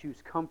dollars. I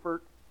choose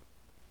comfort.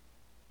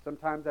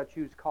 Sometimes I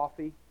choose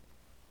coffee.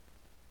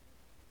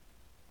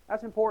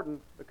 That's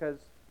important because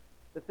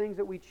the things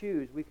that we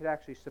choose, we could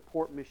actually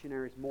support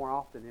missionaries more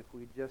often if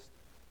we just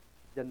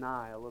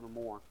deny a little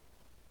more.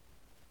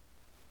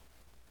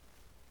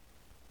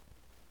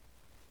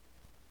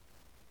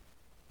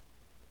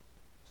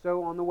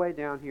 So on the way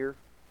down here,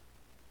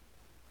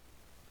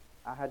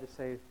 I had to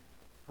say,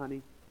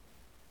 honey,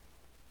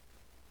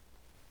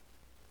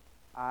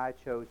 I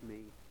chose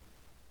me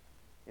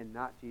and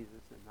not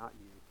Jesus and not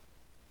you.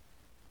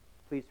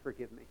 Please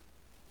forgive me.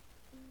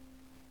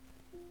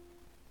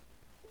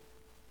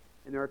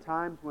 And there are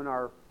times when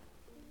our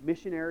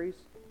missionaries,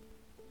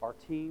 our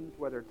teams,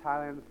 whether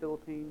Thailand, the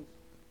Philippines,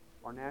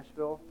 or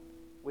Nashville,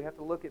 we have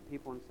to look at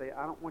people and say,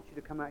 I don't want you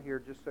to come out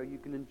here just so you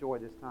can enjoy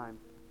this time.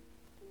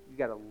 You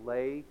got to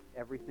lay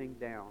everything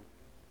down.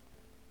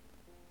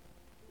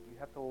 You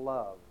have to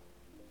love.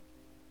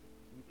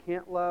 You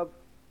can't love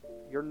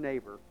your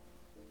neighbor.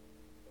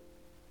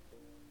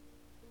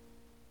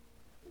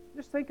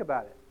 Just think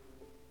about it.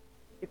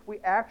 If we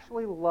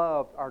actually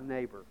loved our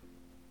neighbor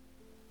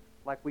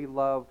like we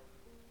love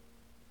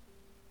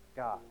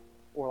God,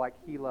 or like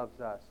He loves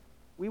us,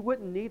 we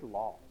wouldn't need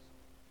laws.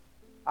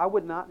 I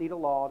would not need a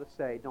law to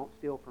say, don't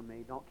steal from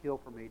me, don't kill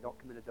from me, don't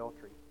commit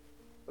adultery.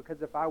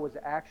 Because if I was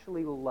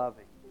actually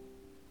loving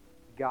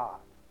God,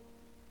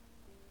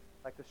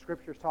 like the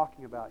Scripture's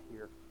talking about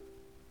here,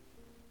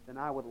 then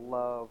I would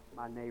love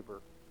my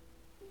neighbor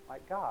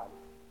like God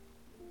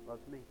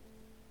loves me.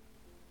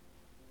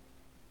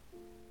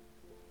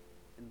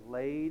 And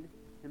laid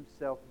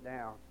Himself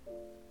down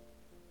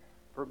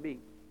for me.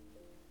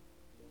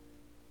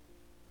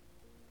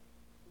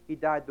 He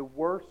died the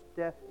worst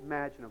death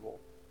imaginable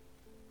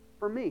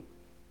for me.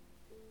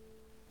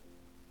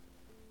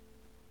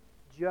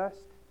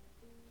 Just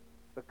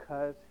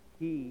because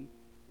He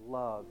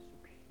loves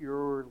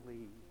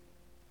purely.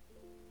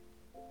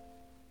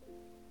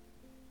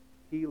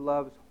 He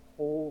loves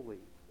wholly.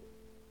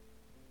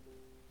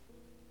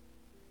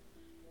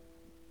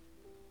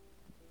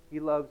 He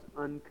loves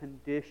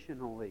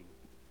unconditionally.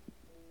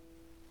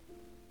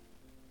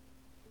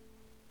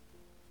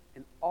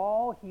 And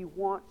all He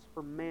wants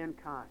for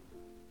mankind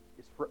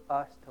is for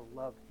us to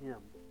love Him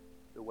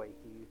the way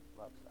He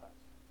loves us.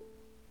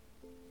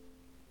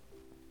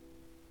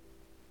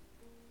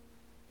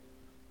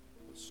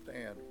 Let's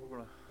stand. We're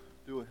going to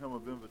do a hymn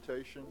of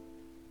invitation.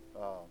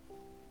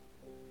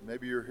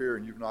 Maybe you're here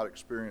and you've not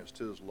experienced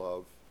His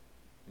love,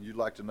 and you'd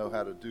like to know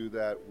how to do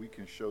that. We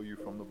can show you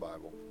from the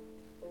Bible.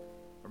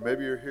 Or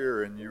maybe you're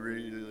here and you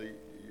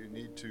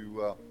need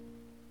to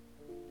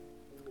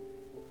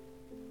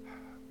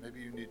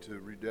maybe you need to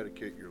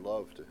rededicate your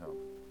love to Him.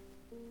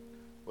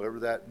 Whatever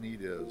that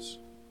need is,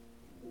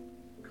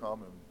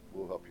 come and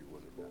we'll help you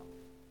with it now.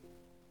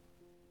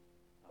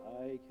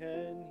 I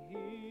can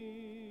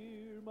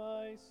hear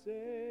my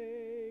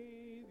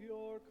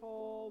Savior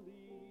calling.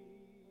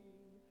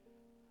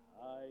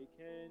 I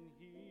can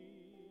hear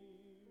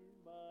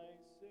my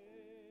Savior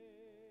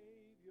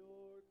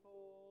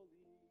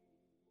calling.